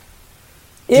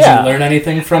 Did you learn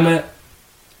anything from it?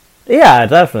 Yeah,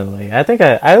 definitely. I think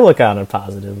I look on it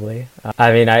positively.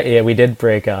 I mean, we did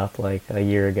break up like a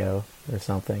year ago or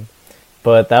something.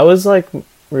 But that was like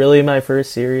really my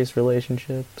first serious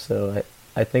relationship. So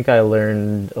I think I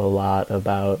learned a lot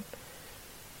about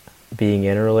being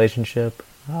in a relationship,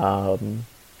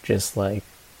 just like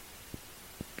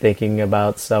thinking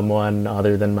about someone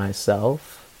other than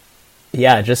myself.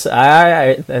 Yeah, just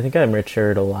I think I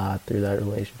matured a lot through that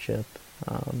relationship.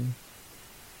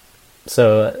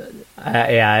 So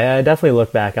I definitely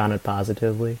look back on it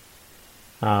positively.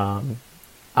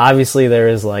 Obviously there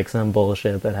is like some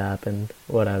bullshit that happened,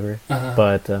 whatever.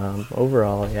 But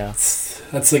overall, yeah,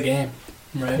 that's the game,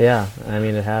 right? Yeah, I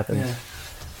mean it happens. Yeah.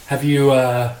 Have you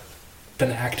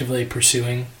been actively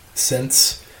pursuing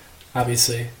since?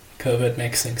 Obviously COVID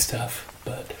makes things tough,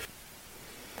 but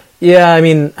yeah, I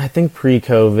mean, I think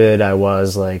pre-COVID I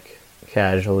was like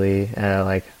casually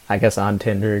like I guess on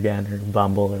Tinder again or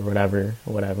Bumble or whatever.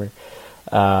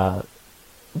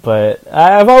 But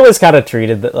I've always kind of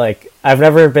treated that like I've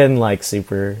never been like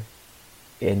super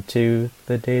into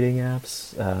the dating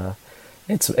apps.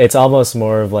 It's almost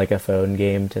more of like a phone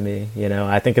game to me, you know.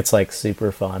 I think it's like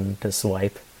super fun to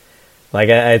swipe. Like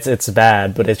it's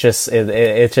bad, but it's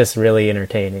just really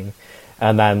entertaining.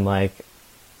 And then like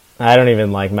I don't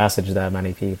even like message that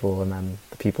many people, and then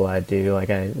the people I do, like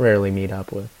I rarely meet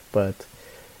up with. But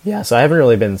yeah, so I haven't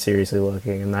really been seriously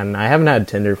looking, and then I haven't had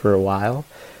Tinder for a while.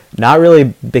 Not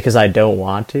really because I don't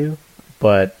want to,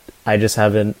 but I just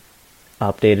haven't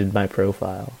updated my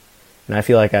profile. And I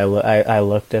feel like I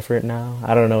look different now.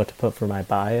 I don't know what to put for my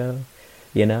bio,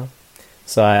 you know?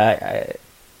 So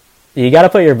you got to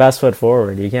put your best foot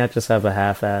forward. You can't just have a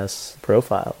half-ass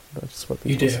profile. That's just what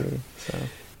people see. So.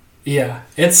 Yeah,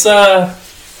 it's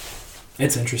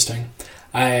interesting.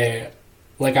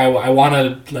 like I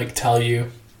want to like tell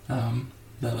you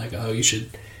that like, oh, you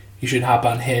should hop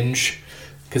on Hinge,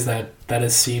 because that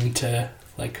has seemed to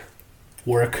like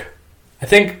work. I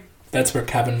think that's where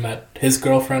Kevin met his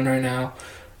girlfriend right now.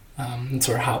 That's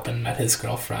where Halpin met his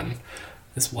girlfriend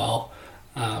as well.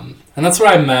 And that's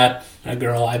where I met a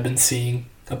girl I've been seeing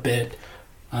a bit.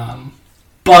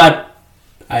 But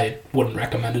I wouldn't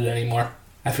recommend it anymore.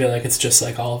 I feel like it's just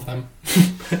like all of them.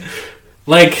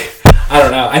 Like, I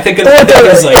don't know. I think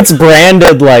it's like, it's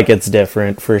branded like it's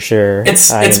different for sure. It's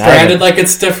branded like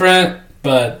it's different,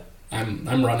 but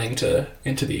I'm running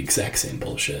into the exact same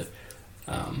bullshit.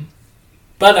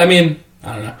 But I mean,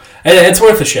 I don't know. It's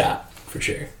worth a shot for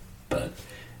sure, but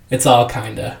it's all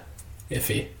kind of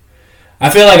iffy.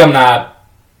 I feel like I'm not.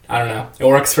 I don't know. It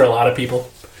works for a lot of people,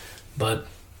 but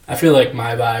I feel like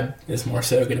my vibe is more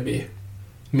so going to be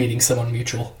meeting someone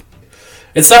mutual.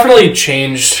 It's definitely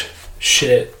changed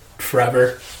shit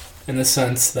forever, in the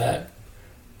sense that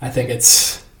I think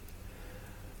it's,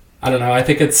 I don't know, I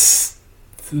think it's,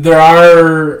 there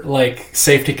are like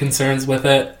safety concerns with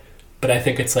it, but I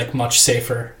think it's like much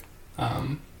safer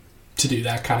to do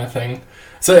that kind of thing.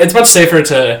 So it's much safer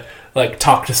to like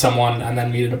talk to someone and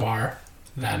then meet at a bar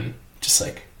than just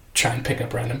like try and pick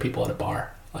up random people at a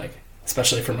bar, like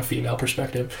especially from a female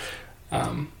perspective.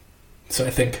 So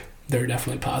I think there are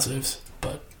definitely positives,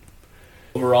 but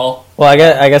overall, well,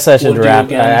 I guess I should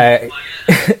wrap. I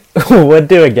would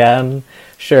do again,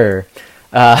 sure,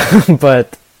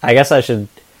 but I guess I should.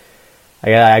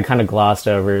 I kind of glossed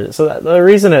over it. So the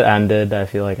reason it ended, I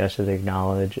feel like I should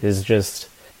acknowledge, is just,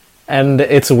 and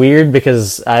it's weird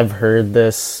because I've heard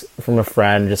this from a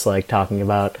friend, just like talking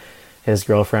about his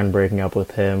girlfriend breaking up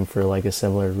with him for like a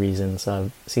similar reason. So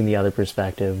I've seen the other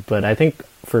perspective, but I think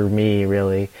for me,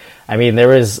 really, I mean, there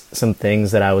was some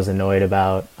things that I was annoyed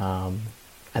about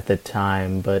at the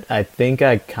time, but I think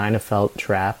I kind of felt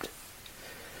trapped,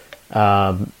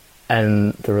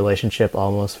 and the relationship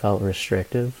almost felt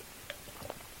restrictive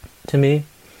to me.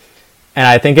 And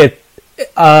I think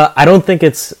I don't think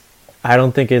it's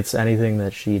anything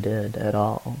that she did at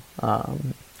all,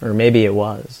 or maybe it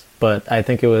was, but I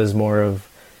think it was more of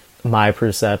my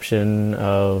perception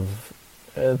of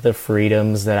the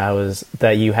freedoms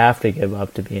that you have to give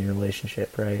up to be in a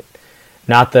relationship, right?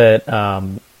 Not that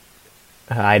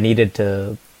I needed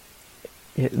to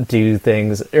do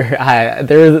things.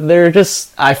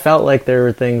 I felt like there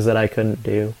were things that I couldn't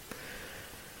do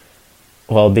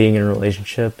while being in a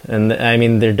relationship, and I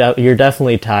mean, you're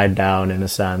definitely tied down in a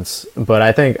sense. But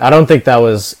I don't think that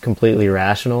was completely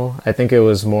rational. I think it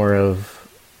was more of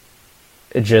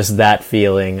just that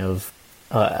feeling of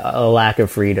a lack of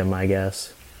freedom, I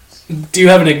guess. Do you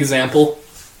have an example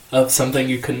of something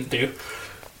you couldn't do?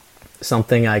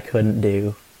 Something I couldn't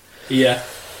do. Yeah.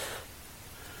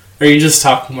 Or are you just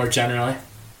talking more generally?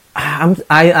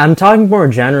 I'm talking more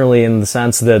generally in the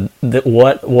sense that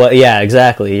what yeah,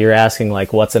 exactly. You're asking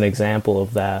like what's an example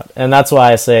of that, and that's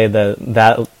why I say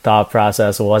that thought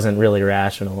process wasn't really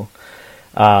rational.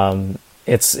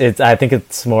 It's I think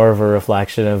it's more of a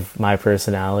reflection of my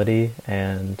personality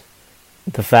and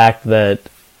the fact that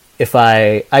if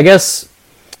I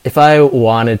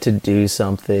wanted to do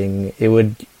something, it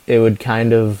would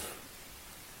kind of,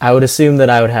 I would assume that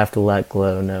I would have to let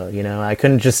Glow know, you know? I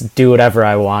couldn't just do whatever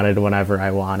I wanted whenever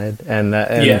I wanted.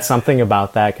 And something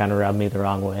about that kind of rubbed me the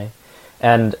wrong way.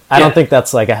 And I don't think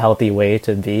that's like a healthy way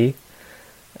to be.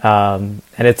 And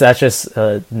that's just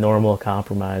a normal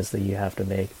compromise that you have to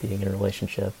make being in a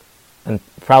relationship. And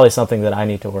probably something that I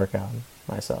need to work on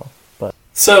myself. But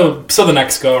So the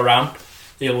next go around,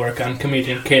 you'll work on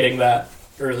communicating that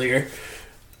earlier.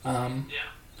 And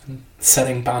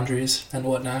setting boundaries and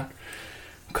whatnot.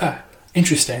 Okay,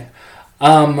 interesting.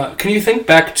 Can you think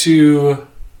back to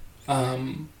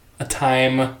a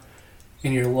time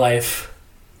in your life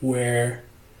where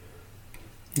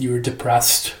you were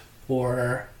depressed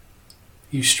or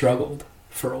you struggled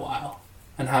for a while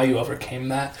and how you overcame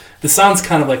that? This sounds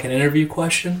kind of like an interview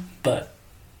question, but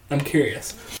I'm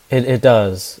curious. It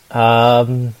does.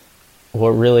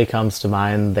 What really comes to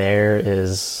mind there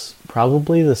is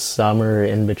probably the summer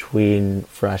in between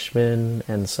freshman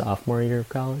and sophomore year of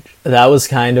college. That was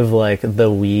kind of like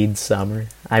the weed summer.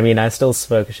 I mean, I still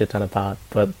smoke a shit ton of pot,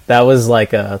 but that was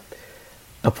like a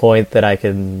point that I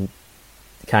can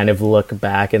kind of look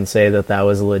back and say that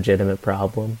was a legitimate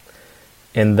problem,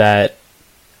 in that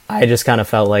I just kind of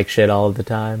felt like shit all of the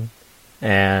time,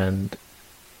 and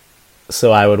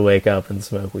so I would wake up and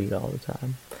smoke weed all the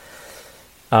time.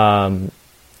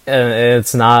 And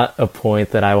it's not a point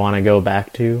that I want to go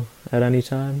back to at any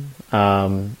time.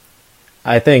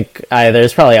 I think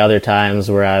there's probably other times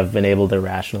where I've been able to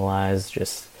rationalize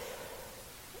just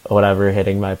whatever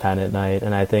hitting my pen at night,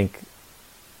 and I think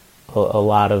a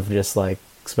lot of just like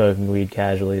smoking weed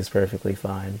casually is perfectly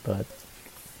fine, but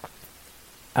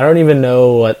I don't even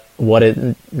know what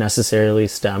it necessarily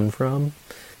stemmed from.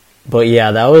 But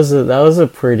yeah, that was a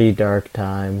pretty dark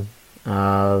time,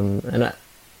 and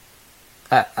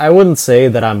I wouldn't say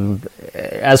that I'm,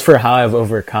 as for how I've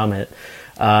overcome it,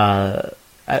 I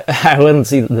wouldn't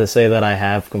say that I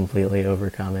have completely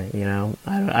overcome it. You know,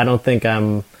 I don't think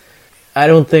I'm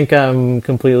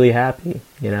completely happy.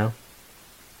 You know.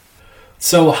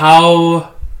 So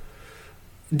how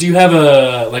do you have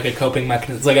a coping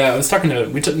mechanism? Like I was talking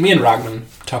to me and Rogman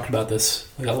talked about this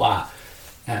like a lot,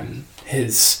 and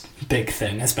his big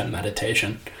thing has been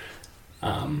meditation.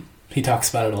 He talks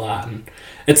about it a lot, and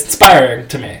it's inspiring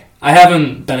to me. I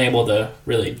haven't been able to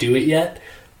really do it yet,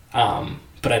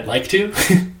 but I'd like to.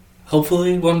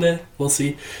 Hopefully one day, we'll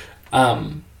see.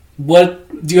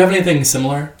 What do you have anything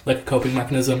similar, like a coping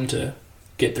mechanism to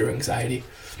get through anxiety?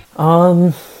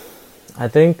 I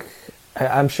think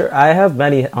I'm sure I have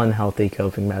many unhealthy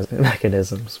coping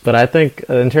mechanisms, but I think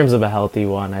in terms of a healthy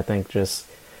one, I think just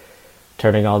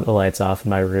turning all the lights off in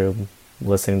my room,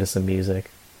 listening to some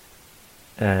music,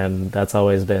 and that's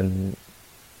always been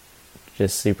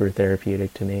just super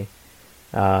therapeutic to me.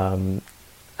 I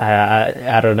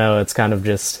don't know, it's kind of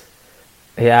just,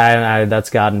 that's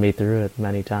gotten me through it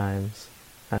many times.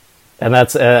 And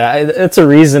that's it's a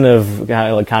reason of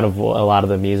kind of a lot of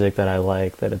the music that I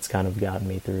like, that it's kind of gotten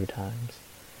me through times.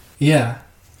 Yeah,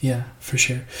 for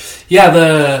sure.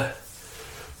 Yeah,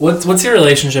 what's your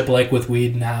relationship like with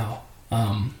weed now?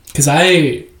 Because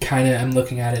I kind of am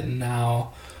looking at it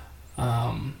now.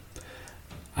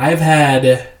 I've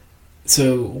had,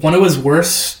 so when it was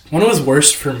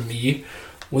worst for me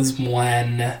was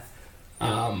when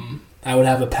I would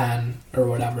have a pen or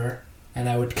whatever, and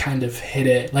I would kind of hit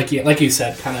it, like you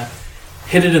said, kind of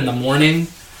hit it in the morning.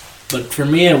 But for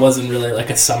me, it wasn't really like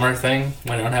a summer thing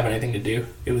when I don't have anything to do.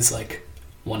 It was like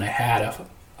when I had a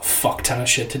fuck ton of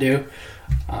shit to do,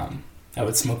 I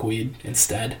would smoke weed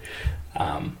instead.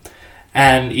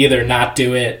 And either not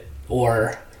do it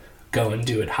or go and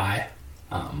do it high,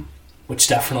 which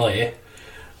definitely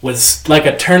was like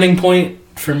a turning point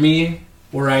for me,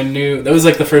 where I knew, that was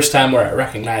like the first time where I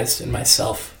recognized in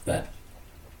myself that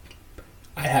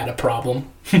I had a problem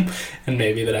and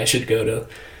maybe that I should go to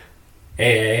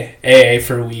AA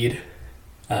for weed,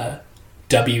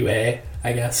 WA,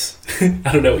 I guess.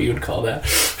 I don't know what you would call that.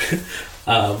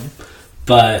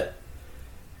 But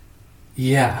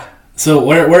yeah, so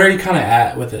where are you kind of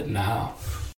at with it now?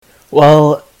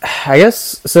 Well, I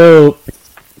guess so.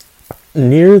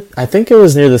 I think it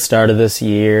was near the start of this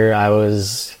year, I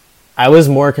was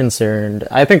more concerned.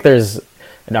 I think there's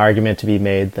an argument to be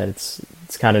made that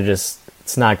it's kind of just,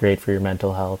 it's not great for your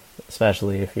mental health,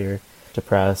 especially if you're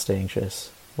depressed,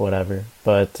 anxious, whatever.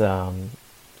 But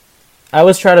I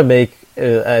was trying to make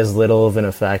as little of an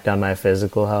effect on my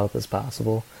physical health as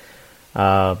possible.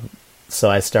 So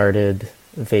I started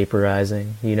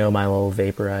vaporizing. You know, my little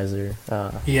vaporizer.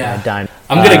 Yeah,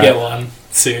 I'm gonna get one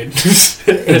soon.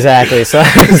 Exactly. So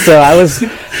I was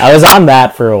on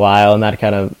that for a while, and that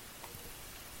kind of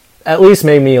at least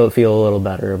made me feel a little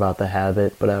better about the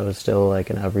habit. But I was still like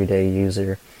an everyday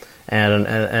user,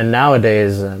 and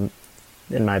nowadays I'm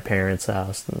in my parents'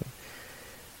 house, and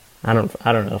I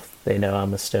don't know if they know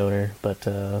I'm a stoner, but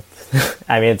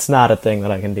I mean, it's not a thing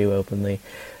that I can do openly.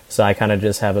 So I kind of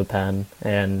just have a pen,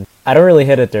 and I don't really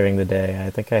hit it during the day. I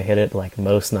think I hit it like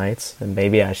most nights, and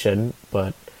maybe I shouldn't,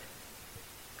 but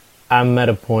I'm at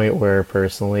a point where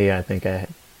personally I think I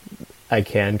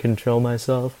can control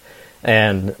myself,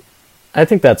 and I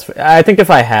think if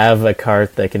I have a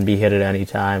cart that can be hit at any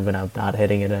time, and I'm not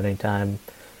hitting it at any time,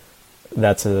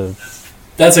 that's a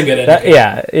good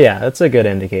indicator. Yeah, that's a good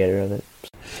indicator of it.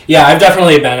 Yeah, I've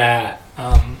definitely been at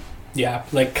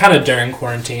like kind of during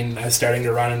quarantine, I was starting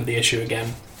to run into the issue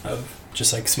again of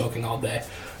just like smoking all day.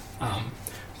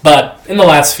 But in the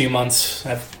last few months,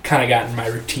 I've kind of gotten my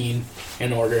routine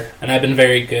in order, and I've been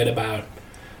very good about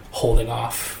holding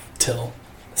off till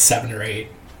 7 or 8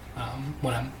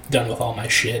 when I'm done with all my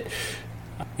shit.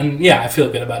 And yeah, I feel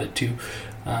good about it too.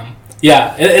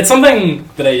 It's something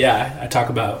that I talk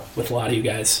about with a lot of you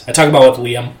guys. I talk about with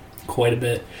Liam quite a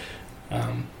bit.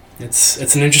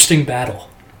 It's an interesting battle.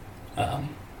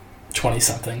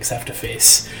 20-somethings have to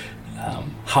face.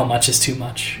 How much is too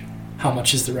much? How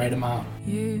much is the right amount?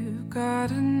 You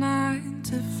got a 9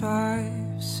 to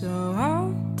 5, so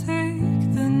I'll take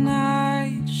the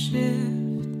night shift.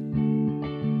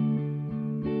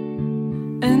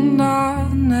 And I'll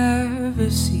never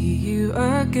see you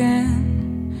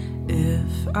again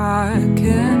if I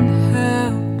can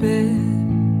help it.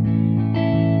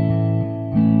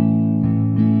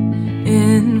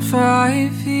 in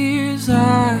 5 years,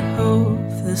 I hope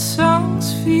the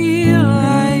songs feel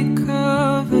like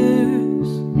covers,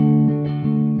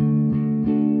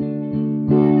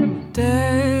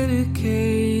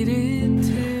 dedicated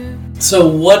to.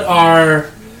 So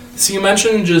you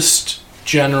mentioned just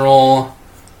general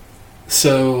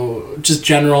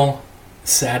sadness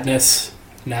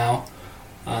now.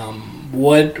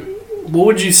 What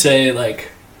would you say, like,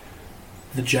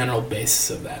 the general basis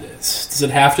of that is? Does it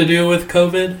have to do with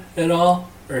COVID at all?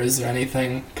 Or is there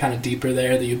anything kind of deeper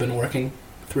there that you've been working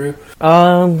through?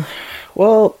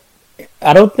 Well,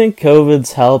 I don't think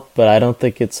COVID's helped, but I don't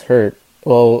think it's hurt.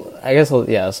 Well, I guess,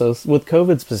 yeah, so with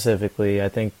COVID specifically, I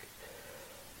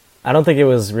don't think it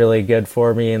was really good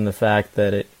for me in the fact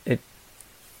that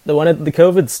when the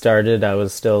COVID started, I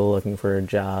was still looking for a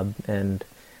job, and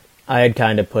I had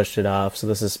kind of pushed it off. So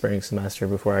this is spring semester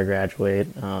before I graduate.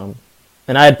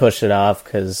 And I had pushed it off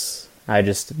because I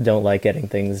just don't like getting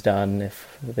things done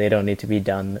if they don't need to be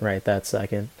done right that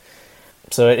second.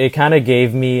 So it kind of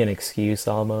gave me an excuse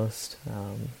almost.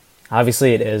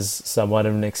 Obviously, it is somewhat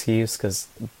of an excuse because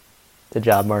the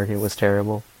job market was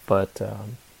terrible. But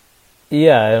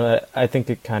yeah, I think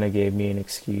it kind of gave me an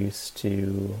excuse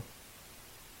to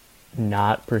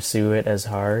not pursue it as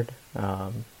hard,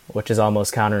 which is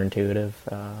almost counterintuitive.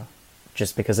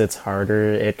 Just because it's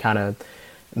harder, it kind of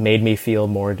made me feel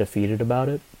more defeated about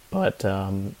it. But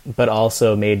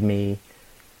also it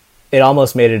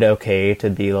almost made it okay to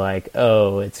be like,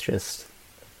 oh, it's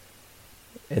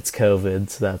COVID,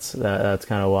 so that's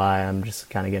kind of why I'm just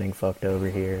kind of getting fucked over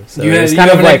here. So you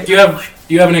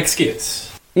have an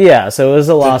excuse. Yeah, so it was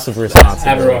a loss of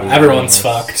responsibility. Everyone's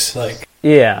fucked. Like,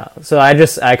 yeah, so I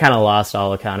kind of lost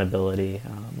all accountability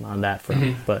on that front.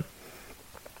 Mm-hmm. But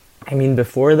I mean,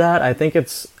 before that, I think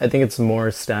it's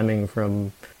more stemming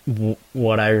from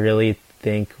what I really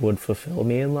think would fulfill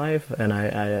me in life, and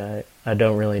I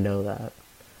don't really know that.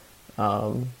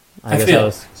 I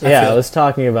was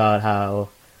talking about how,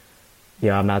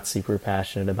 I'm not super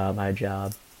passionate about my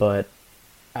job, but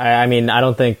I mean, I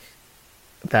don't think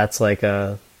that's like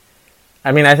I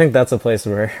think that's a place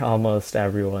where almost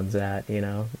everyone's at,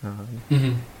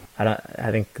 mm-hmm.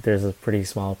 I think there's a pretty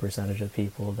small percentage of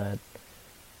people that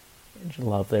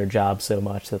love their job so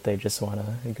much that they just want to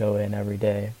go in every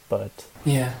day. But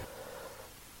yeah,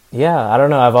 I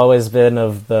don't know. I've always been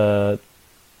of the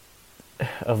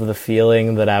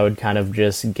feeling that I would kind of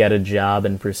just get a job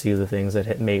and pursue the things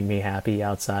that made me happy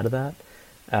outside of that.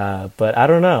 But I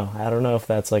don't know. I don't know if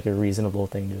that's like a reasonable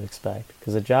thing to expect,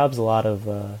 because a job's a lot of.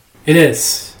 It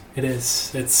is.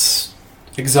 It's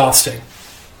exhausting.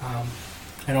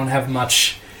 I don't have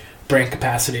much brain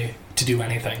capacity to do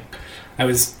anything. I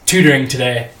was tutoring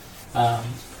today. Oh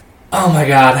my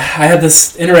god. I had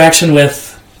this interaction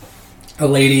with a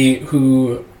lady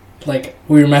who, like,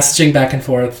 we were messaging back and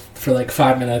forth for like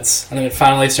 5 minutes, and then it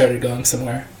finally started going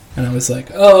somewhere. And I was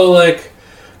like, oh, like,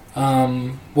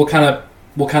 what kind of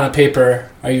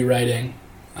paper are you writing?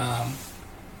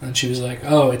 And she was like,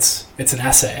 oh, it's an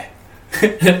essay.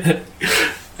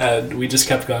 And we just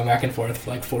kept going back and forth for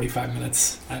like 45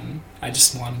 minutes, and I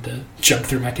just wanted to jump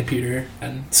through my computer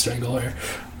and strangle her.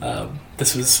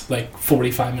 This was like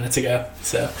 45 minutes ago,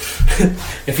 so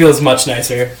it feels much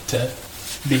nicer to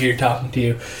be here talking to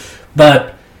you.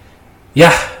 But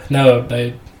yeah, no,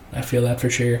 I feel that for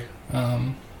sure.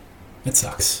 It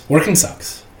sucks. Working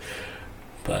sucks.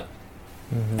 But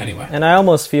anyway. And I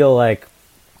almost feel like,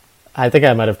 I think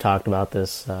I might have talked about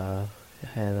this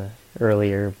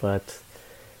earlier, but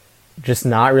just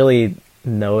not really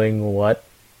knowing what.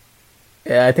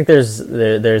 I think there's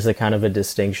a kind of a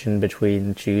distinction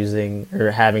between choosing or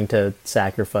having to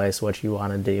sacrifice what you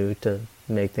want to do to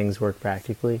make things work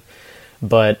practically.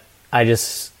 But I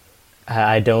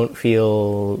don't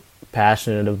feel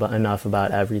passionate enough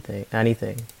about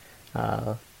anything,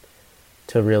 to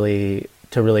really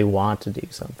want to do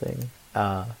something.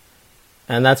 And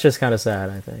that's just kind of sad,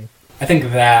 I think. I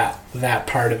think that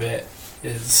part of it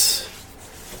is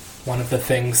one of the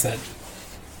things that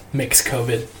makes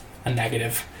COVID a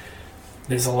negative.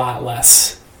 There's a lot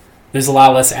less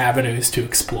avenues to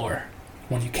explore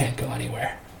when you can't go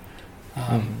anywhere.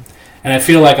 And I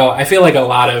feel like a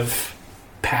lot of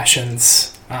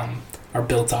passions are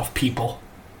built off people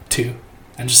too,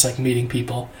 and just like meeting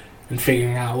people and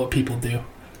figuring out what people do.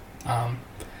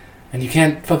 And you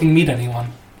can't fucking meet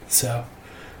anyone, so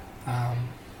I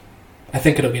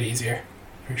think it'll get easier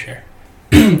for sure.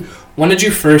 When did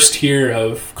you first hear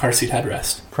of Car Seat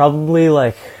Headrest? Probably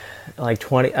like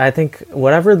 20. I think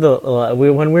whatever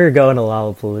when we were going to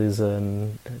Lollapalooza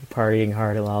and partying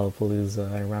hard at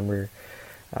Lollapalooza, I remember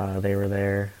they were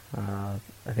there.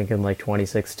 I think in like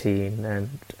 2016,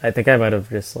 and I think I might have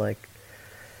just like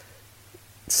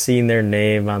seen their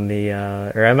name on the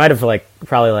or I might have like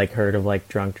probably like heard of like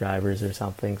Drunk Drivers or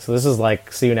something. So this is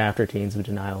like soon after Teens of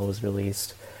Denial was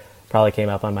released. Probably came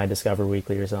up on my Discover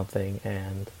Weekly or something,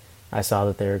 and I saw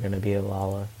that they were going to be at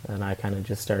Lolla, and I kind of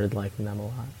just started liking them a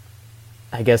lot.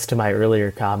 I guess to my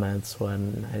earlier comments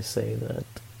when I say that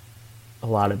a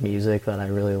lot of music that I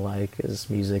really like is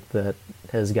music that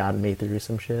has gotten me through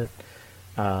some shit.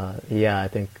 Yeah, I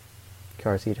think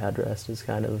Car Seat Headrest is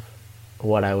kind of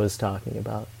what I was talking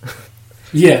about.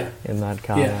 Yeah. In that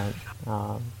comment.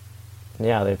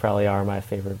 Yeah, they probably are my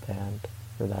favorite band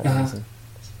for that reason.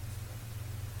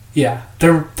 Yeah,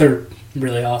 they're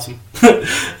really awesome.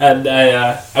 And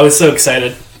I was so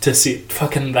excited to see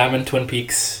fucking them in Twin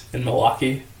Peaks in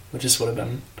Milwaukee, which just would have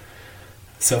been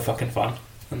so fucking fun.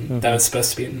 And that was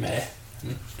supposed to be in May.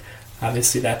 And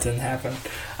obviously that didn't happen.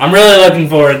 I'm really looking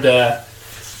forward to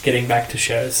getting back to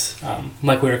shows,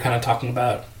 like we were kind of talking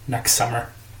about next summer.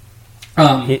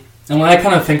 And when I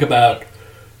kind of think about...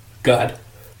 Go ahead.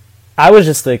 I was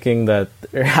just thinking that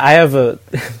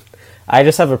I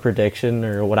just have a prediction,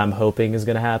 or what I'm hoping is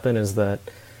going to happen, is that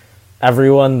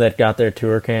everyone that got their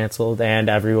tour canceled, and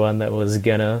everyone that was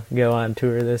going to go on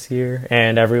tour this year,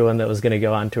 and everyone that was going to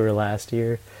go on tour last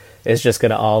year, is just going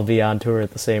to all be on tour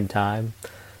at the same time.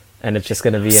 And it's just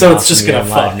going to be so it's just going to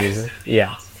fuck. Music.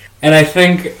 Yeah. And I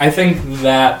think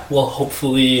that will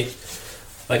hopefully,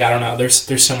 like, I don't know,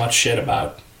 there's so much shit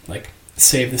about, like,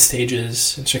 Save the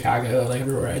Stages in Chicago, like,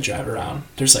 everywhere I drive around.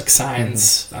 There's, like,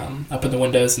 signs up in the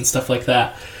windows and stuff like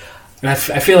that. And I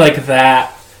feel like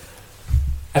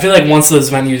once those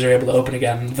venues are able to open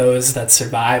again, those that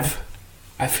survive,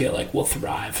 I feel like will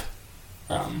thrive.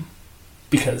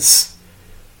 Because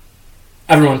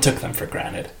everyone took them for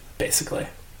granted, basically.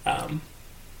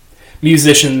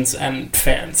 Musicians and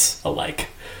fans alike.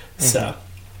 So,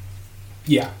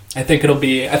 yeah, I think it'll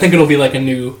be like a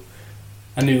new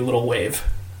little wave.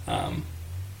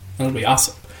 It'll be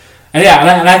awesome. And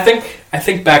yeah, and I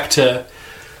think back to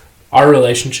our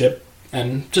relationship,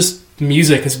 and just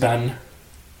music has been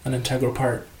an integral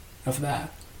part of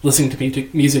that. Listening to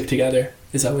music together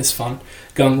is always fun.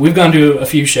 We've gone to a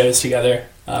few shows together.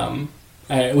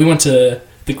 We went to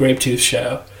the Grapetooth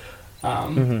show.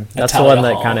 That's the one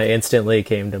that kind of instantly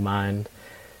came to mind.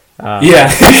 Yeah,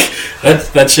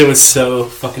 that shit was so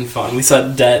fucking fun. We saw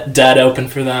Dead open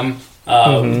for them.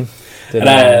 And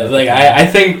I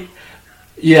think,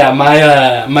 yeah,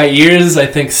 my ears I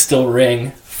think still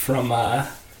ring from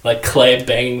like Clay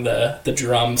banging the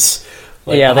drums.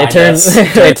 Like, yeah,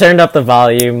 they turned up the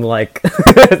volume like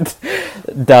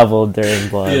doubled during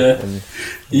Blood. Yeah,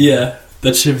 yeah,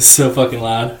 that shit was so fucking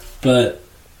loud. But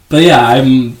yeah,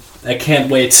 I can't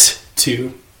wait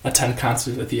to attend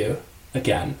concerts with you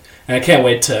again, and I can't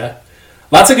wait to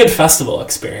lots of good festival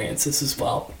experiences as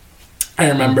well. I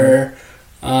remember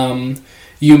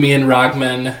you, me, and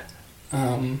Rogman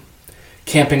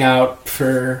camping out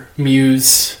for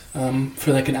Muse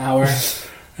for like an hour.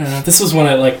 This was when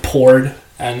I like poured,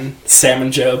 and Sam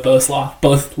and Joe both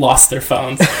lost their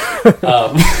phones.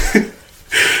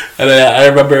 And I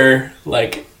remember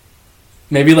like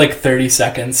maybe like 30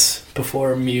 seconds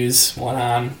before Muse went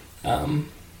on,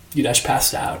 Yudesh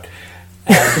passed out.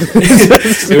 And it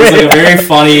was like a very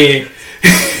funny.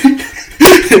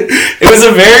 It was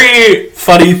a very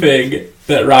funny thing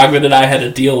that Rogman and I had to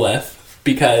deal with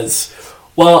because,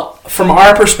 well, from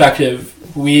our perspective,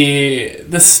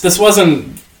 this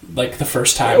wasn't like the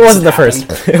first time. It wasn't the first.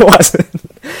 It wasn't.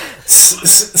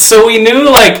 So we knew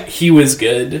like he was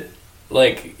good.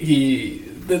 Like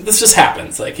this just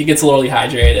happens. Like he gets a little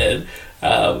dehydrated,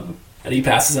 and he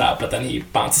passes out, but then he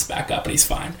bounces back up and he's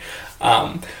fine.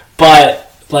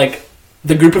 But like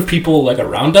the group of people like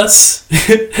around us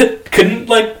couldn't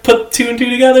like put two and two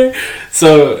together.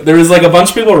 So there was like a bunch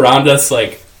of people around us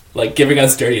like giving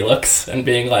us dirty looks and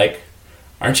being like,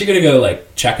 "Aren't you gonna go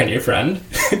like check on your friend?"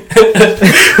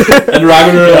 And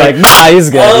Robin were like, "Nah, he's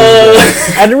good."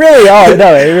 And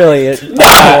really,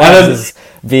 just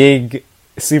being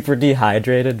super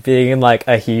dehydrated, being in like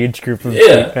a huge group of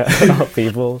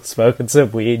people, smoking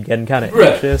some weed, getting kind of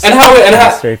anxious, and how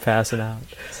straight passing out.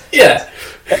 Yeah,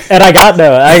 and I guess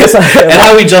and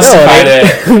how we justified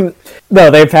it. No,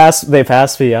 they passed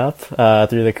me up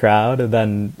through the crowd, and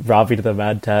then brought me to the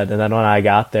med tent. And then when I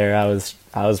got there, I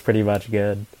was pretty much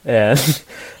good, and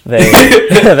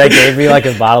they gave me like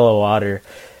a bottle of water,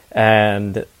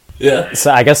 and yeah.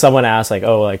 So I guess someone asked like,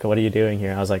 "Oh, like what are you doing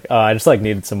here?" I was like, "Oh, I just like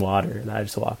needed some water," and I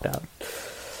just walked out.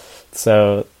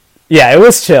 So yeah, it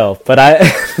was chill, but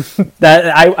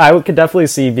I could definitely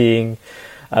see being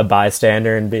a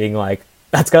bystander and being like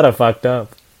That's kind of fucked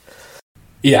up.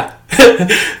 Yeah.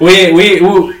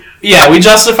 we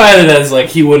justified it as like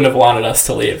he wouldn't have wanted us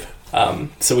to leave.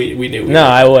 So we knew. No,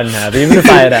 I wouldn't have, even if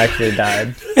I had actually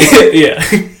died. Yeah.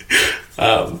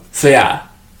 So yeah,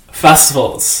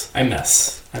 festivals I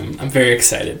miss. I'm very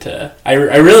excited to. I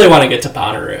really want to get to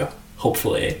Bonnaroo.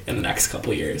 Hopefully in the next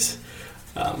couple years.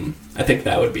 I think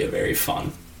that would be a very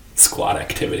fun squad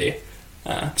activity,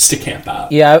 just to camp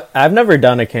out. Yeah, I've never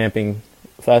done a camping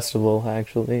festival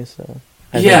actually, so.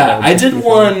 I did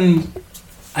one.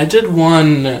 I did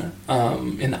one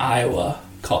in Iowa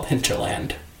called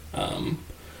Hinterland.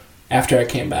 After I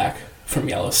came back from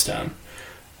Yellowstone,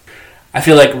 I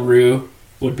feel like Rue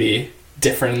would be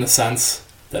different in the sense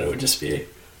that it would just be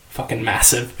fucking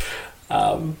massive.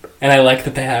 And I like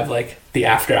that they have like the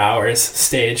after hours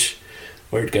stage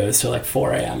where it goes to like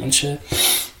 4 a.m. and shit.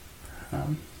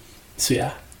 So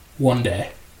yeah, one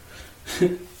day.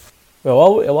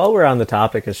 Well, while we're on the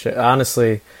topic of shit,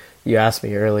 honestly, you asked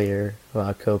me earlier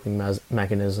about coping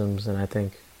mechanisms, and I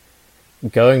think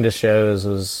going to shows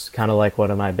was kind of like one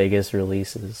of my biggest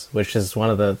releases, which is one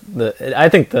of the I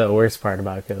think the worst part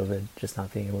about COVID, just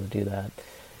not being able to do that.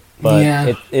 But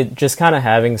yeah. it just kind of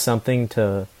having something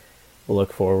to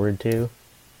look forward to,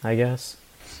 I guess.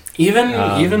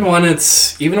 Even when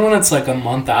it's like a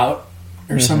month out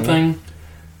or something,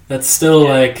 that's still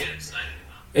like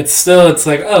it's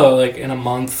like, oh, like in a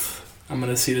month I'm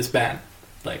gonna see this band,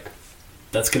 like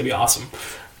that's gonna be awesome.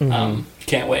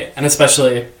 Can't wait. And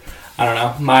especially, I don't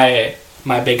know, my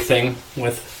big thing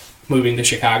with moving to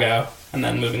Chicago and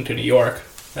then moving to New York,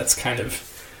 that's kind of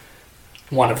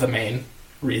one of the main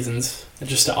reasons,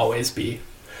 just to always be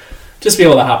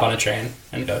able to hop on a train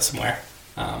and go somewhere,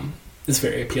 is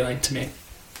very appealing to me.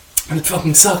 And it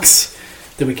fucking sucks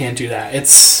that we can't do that.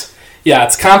 It's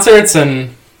concerts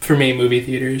and, for me, movie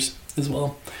theaters as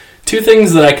well. Two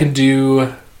things that I can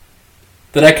do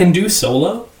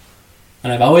solo,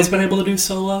 and I've always been able to do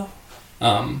solo,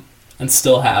 and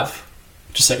still have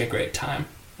just like a great time,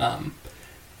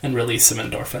 and release some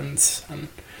endorphins, and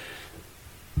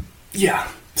yeah,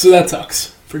 so that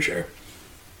sucks for sure.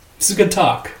 This is a good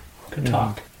talk. Good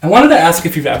talk. I wanted to ask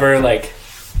if you've ever like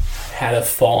had a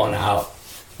falling out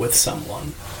with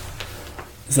someone.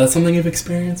 Is that something you've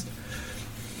experienced?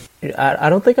 I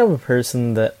don't think I'm a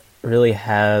person that really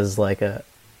has like a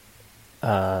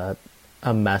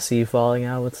messy falling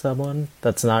out with someone.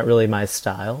 That's not really my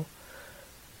style.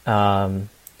 And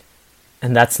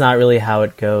that's not really how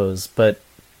it goes. But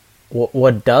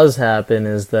what does happen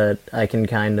is that I can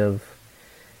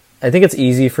I think it's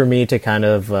easy for me to kind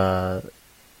of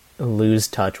lose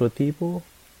touch with people.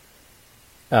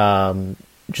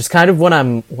 Just kind of when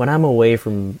I'm away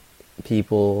from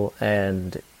people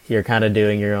and you're kind of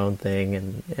doing your own thing,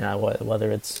 and you know,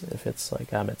 whether if it's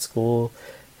like I'm at school,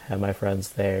 have my friends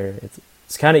there,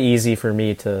 it's kind of easy for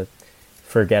me to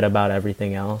forget about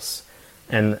everything else,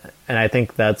 and I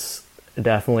think that's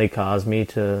definitely caused me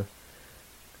to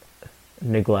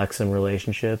neglect some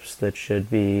relationships that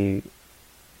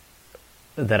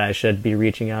I should be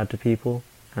reaching out to people,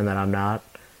 and that I'm not.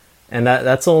 And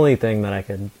that's the only thing that I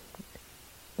could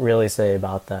really say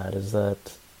about that, is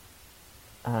that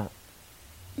I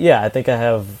think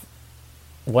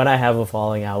when I have a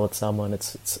falling out with someone,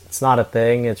 it's not a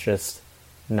thing, it's just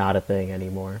not a thing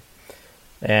anymore.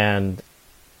 And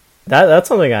that's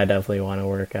something I definitely want to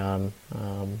work on.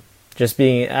 Just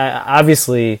being,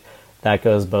 obviously that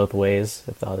goes both ways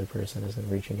if the other person isn't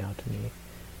reaching out to me.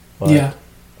 But, yeah.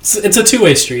 It's a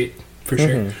two-way street, for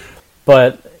sure.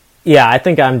 But yeah, I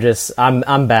think I'm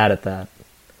bad at that.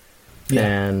 Yeah,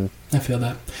 and I feel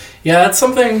that. Yeah, it's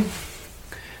something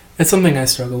I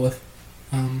struggle with.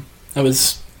 I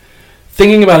was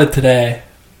thinking about it today.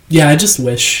 Yeah, I just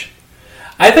wish.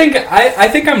 I think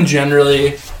I'm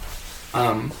generally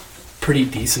pretty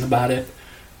decent about it.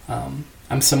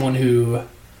 I'm someone who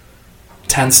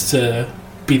tends to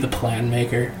be the plan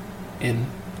maker in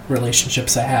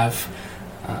relationships I have.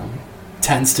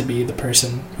 Tends to be the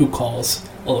person who calls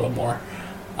a little more,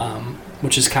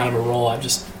 which is kind of a role I've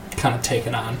just kind of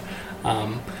taken on,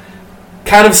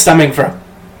 kind of stemming from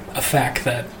a fact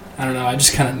that, I don't know, I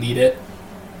just kind of need it.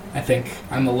 I think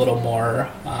I'm a little more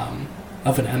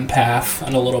of an empath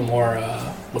and a little more,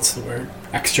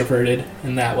 extroverted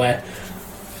in that way.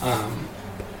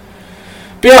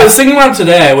 But yeah, I was thinking about it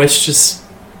today. I wish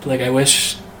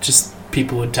just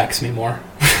people would text me more.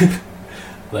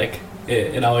 Like,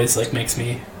 it always like makes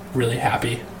me really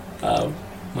happy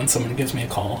when someone gives me a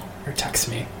call or texts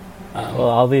me. Well,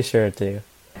 I'll be sure to.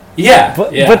 Yeah,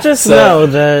 but just know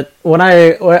that when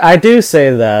I do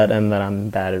say that, and that I'm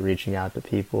bad at reaching out to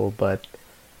people, but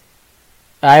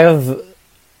I have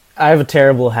I have a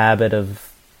terrible habit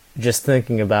of just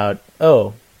thinking about,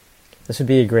 oh, this would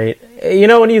be a great... You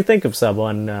know, when you think of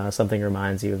someone, something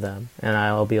reminds you of them. And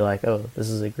I'll be like, oh, this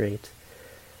is a great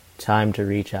time to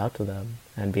reach out to them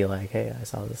and be like, hey, I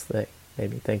saw this thing.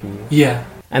 Made me think of you. Yeah.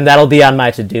 And that'll be on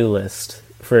my to-do list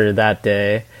for that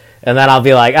day. And then I'll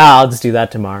be like, I'll just do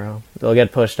that tomorrow. It'll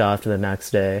get pushed off to the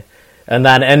next day. And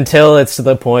then until it's to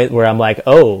the point where I'm like,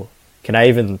 oh, can I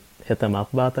even hit them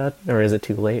up about that? Or is it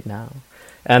too late now?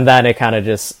 And then it kind of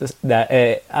just...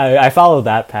 I follow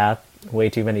that path way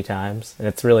too many times. And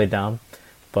it's really dumb.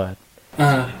 But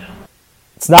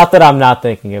it's not that I'm not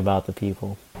thinking about the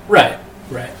people. Right.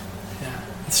 Yeah.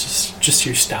 It's just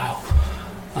your style.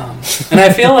 And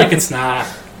I feel like it's not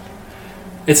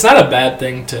a bad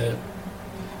thing to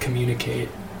communicate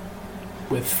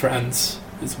with friends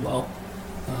as well,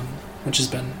 which has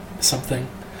been something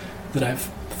that I've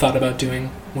thought about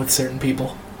doing with certain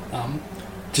people.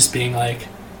 Just being like,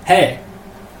 hey,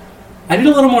 I need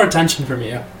a little more attention from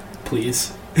you,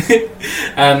 please.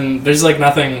 And there's like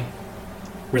nothing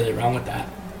really wrong with that.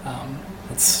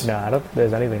 No, I don't think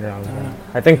there's anything wrong with that.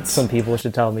 I think some people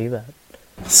should tell me that.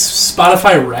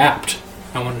 Spotify Wrapped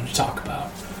I wanted to talk about.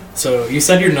 So you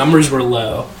said your numbers were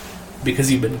low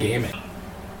because you've been gaming.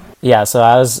 Yeah, so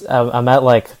I was at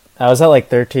like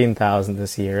 13,000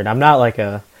 this year, and I'm not like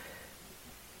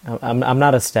I'm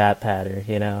not a stat padder,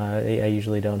 you know. I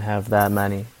usually don't have that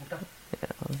many. You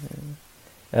know.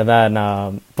 And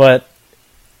then but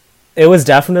it was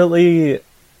definitely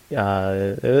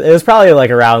it was probably like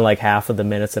around like half of the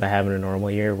minutes that I have in a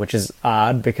normal year, which is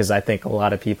odd because I think a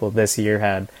lot of people this year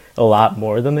had a lot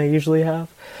more than they usually have.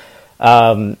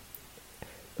 But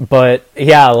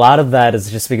yeah, a lot of that is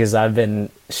just because I've been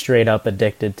straight up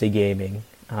addicted to gaming.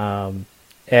 And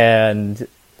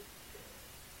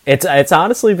it's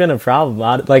honestly been a problem.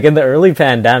 Like in the early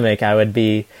pandemic, I would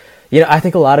be, you know, I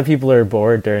think a lot of people are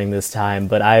bored during this time,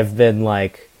 but I've been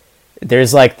like,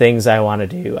 there's like things I want to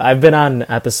do. I've been on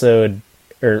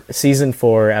season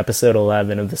 4, episode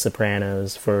 11 of The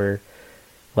Sopranos for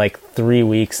like 3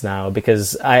 weeks now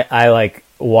because I like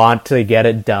want to get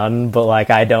it done, but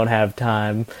like I don't have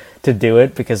time to do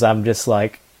it because I'm just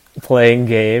like playing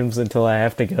games until I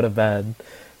have to go to bed.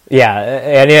 Yeah,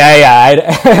 and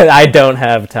I don't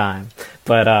have time.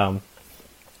 But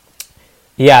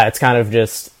yeah, it's kind of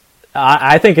just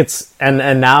I think it's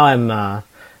and now I'm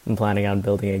planning on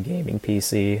building a gaming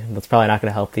PC. That's probably not going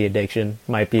to help the addiction.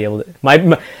 I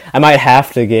might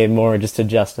have to game more just to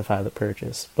justify the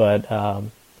purchase. But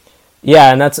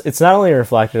yeah, and it's not only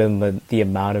reflected in the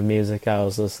amount of music I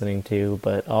was listening to,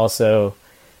 but also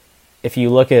if you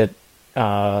look at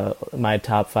my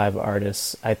top 5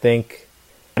 artists, I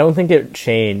don't think it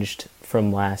changed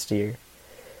from last year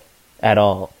at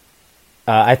all.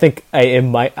 I think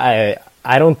I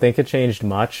don't think it changed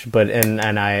much, but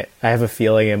and I have a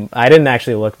feeling I didn't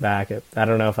actually look back at. I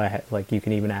don't know if you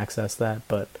can even access that,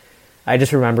 but I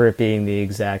just remember it being the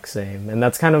exact same, and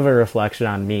that's kind of a reflection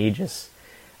on me. Just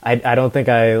I don't think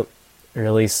I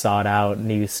really sought out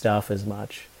new stuff as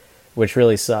much, which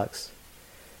really sucks.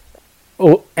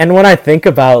 Oh, and when I think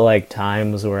about like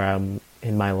times where I'm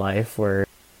in my life where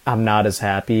I'm not as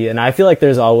happy, and I feel like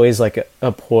there's always like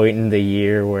a point in the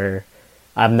year where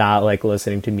I'm not like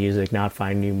listening to music, not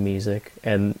finding new music,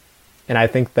 and I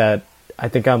think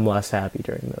I'm less happy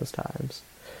during those times.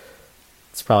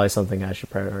 It's probably something I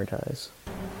should prioritize.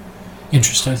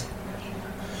 Interesting.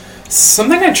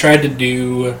 Something I tried to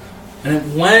do,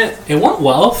 and it went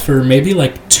well for maybe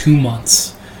like 2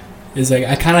 months. Is like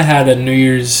I kind of had a New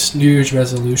Year's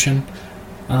resolution,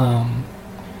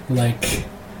 like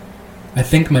I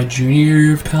think my junior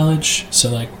year of college.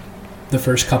 So like the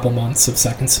first couple months of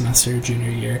second semester junior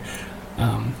year,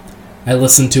 I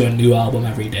listened to a new album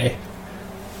every day.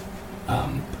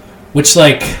 Which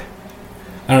like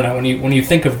I don't know, when you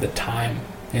think of the time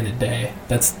in a day,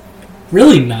 that's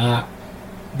really not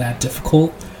that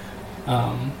difficult.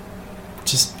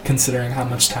 Just considering how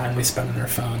much time we spend on our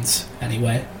phones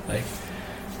anyway, like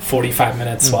 45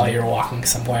 minutes while you're walking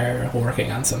somewhere or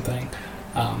working on something.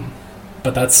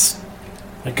 But that's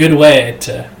a good way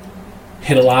to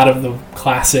hit a lot of the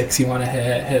classics you want to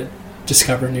hit,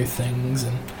 discover new things,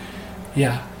 and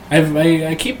yeah,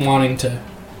 I keep wanting to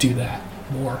do that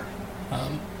more,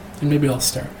 and maybe I'll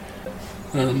start.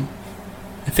 I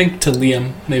think to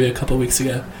Liam maybe a couple weeks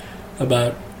ago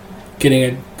about getting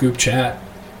a group chat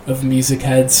of music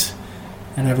heads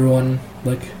and everyone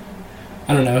like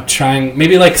I don't know, trying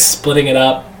maybe like splitting it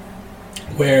up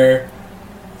where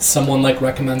someone like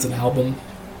recommends an album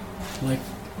like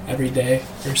every day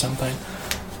or something,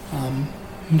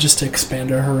 just to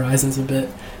expand our horizons a bit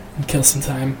and kill some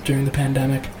time during the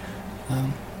pandemic.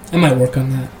 I might work on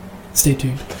that. Stay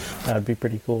tuned. That would be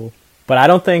pretty cool. But I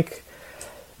don't think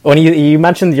when you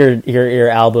mentioned your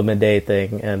album a day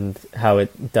thing and how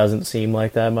it doesn't seem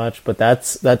like that much, but that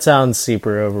sounds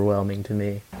super overwhelming to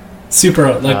me.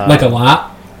 Super like a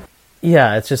lot.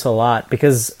 Yeah, it's just a lot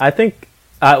because I think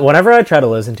whenever I try to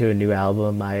listen to a new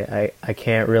album, I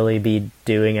can't really be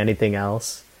doing anything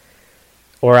else,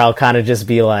 or I'll kind of just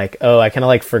be like, oh, I kind of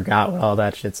like forgot what all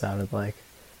that shit sounded like.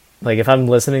 Like if I'm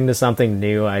listening to something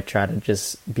new, I try to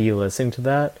just be listening to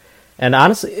that. And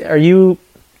honestly,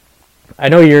 I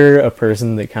know you're a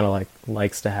person that kind of like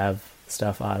likes to have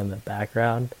stuff on in the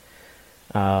background,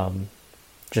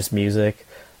 just music.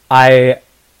 I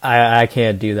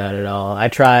can't do that at all.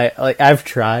 I've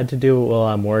tried to do it while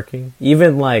I'm working,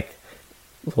 even like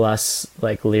less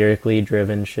like lyrically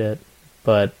driven shit,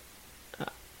 but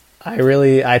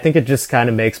I think it just kind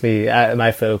of makes me,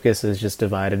 my focus is just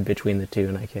divided between the two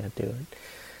and I can't do it.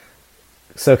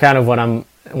 So kind of when I'm,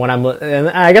 and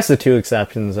I guess the two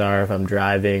exceptions are if I'm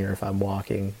driving or if I'm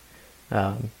walking,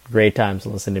 great times to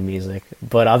listen to music.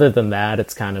 But other than that,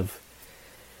 it's kind of,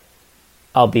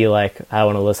 I'll be like, I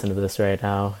want to listen to this right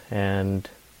now, and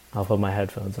I'll put my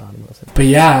headphones on and listen. But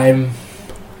yeah, I'm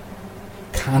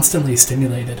constantly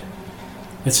stimulated.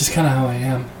 It's just kind of how I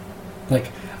am.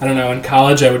 Like, I don't know, in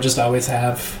college I would just always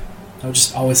have my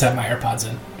AirPods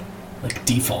in, like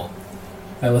default.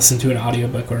 I listen to an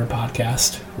audiobook or a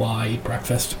podcast while I eat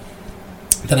breakfast.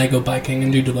 Then I go biking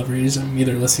and do deliveries. I'm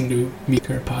either listening to music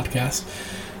or a podcast.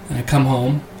 And I come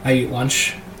home, I eat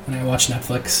lunch, and I watch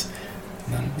Netflix.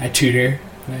 And then I tutor,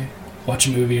 and I watch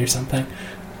a movie or something.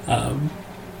 And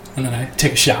then I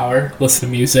take a shower, listen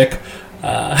to music,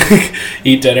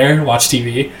 eat dinner, watch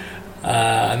TV,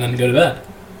 and then go to bed.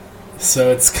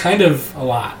 So it's kind of a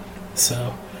lot.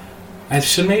 So I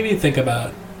should maybe think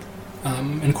about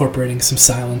incorporating some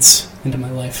silence into my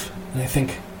life. And I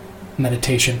think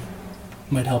meditation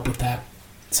might help with that.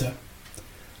 So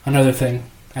another thing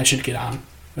I should get on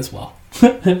as well.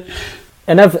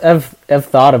 And I've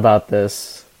thought about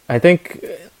this. I think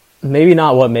maybe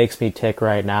not what makes me tick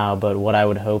right now, but what I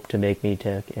would hope to make me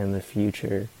tick in the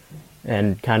future.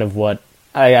 And kind of what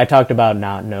I talked about,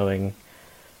 not knowing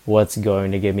what's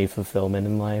going to give me fulfillment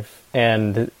in life.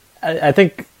 And I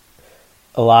think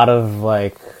a lot of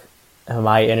like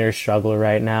my inner struggle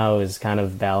right now is kind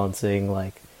of balancing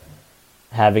like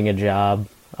having a job,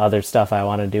 other stuff I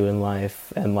want to do in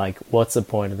life, and like what's the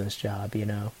point of this job, you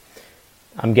know?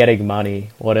 I'm getting money,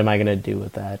 what am I going to do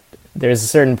with that? There's a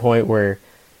certain point where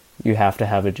you have to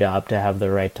have a job to have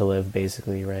the right to live,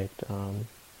 basically, right?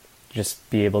 Just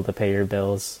be able to pay your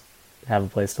bills, have a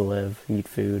place to live, eat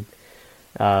food.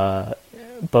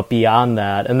 But beyond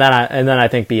that, and then I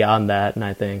think beyond that, and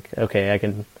I think, okay, I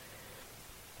can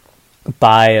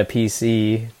buy a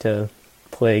PC to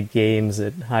play games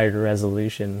at higher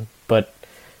resolution, but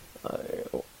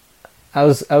I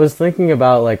was thinking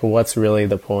about like what's really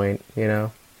the point, you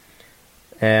know?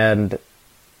 And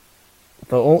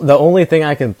the only thing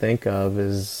I can think of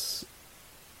is,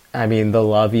 I mean, the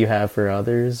love you have for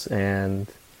others and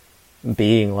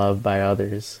being loved by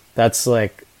others. That's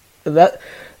like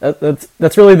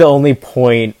that's really the only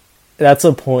point. That's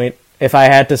a point. If I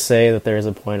had to say that there's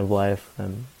a point of life,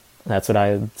 then that's what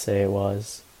I would say it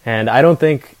was. And I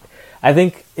think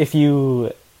if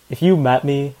you met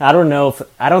me, I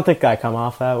don't think I come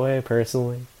off that way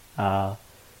personally.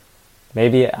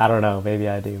 Maybe, I don't know, maybe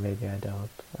I do, maybe I don't.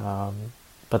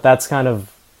 But that's kind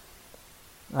of,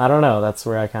 I don't know, that's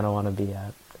where I kind of want to be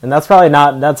at. And that's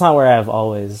not where I've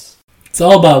always. It's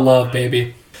all about love,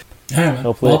 baby. All right,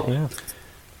 man.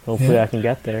 Hopefully I can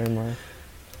get there in life.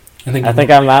 I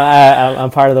think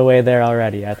I'm part of the way there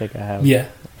already. I think I have. Yeah.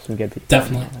 Some good people.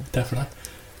 Definitely.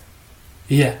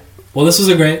 Yeah. Well, this was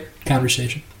a great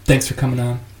conversation. Thanks for coming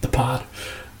on the pod.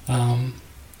 And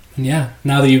yeah,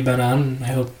 now that you've been on,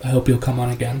 I hope you'll come on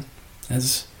again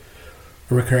as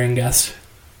a recurring guest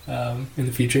in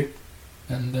the future.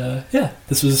 And yeah,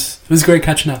 it was great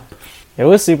catching up. It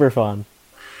was super fun.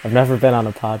 I've never been on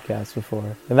a podcast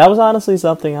before. And that was honestly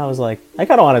something I was like, I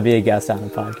kind of want to be a guest on a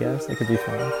podcast. It could be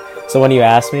fun. So when you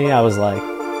asked me, I was like,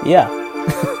 yeah.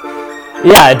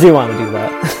 Yeah, I do want to do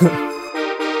that.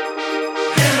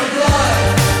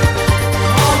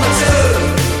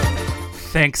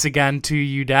 Thanks again to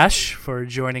Yudesh for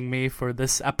joining me for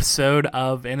this episode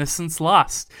of Innocence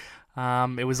Lost.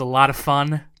 It was a lot of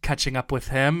fun catching up with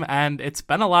him, and it's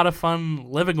been a lot of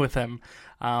fun living with him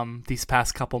these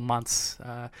past couple months.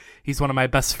 He's one of my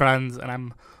best friends, and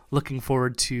I'm looking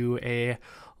forward to a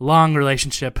long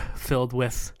relationship filled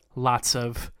with lots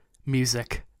of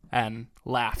music and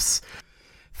laughs.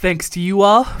 Thanks to you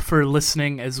all for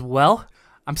listening as well.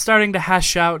 I'm starting to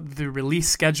hash out the release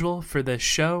schedule for this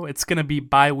show. It's going to be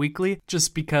bi-weekly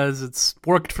just because it's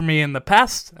worked for me in the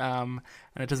past, and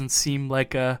it doesn't seem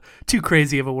like too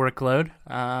crazy of a workload.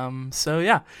 So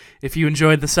yeah, if you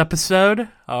enjoyed this episode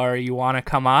or you want to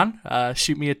come on,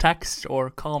 shoot me a text or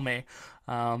call me.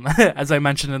 As I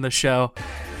mentioned in the show,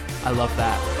 I love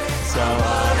that. So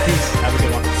peace. Have a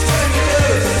good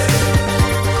one.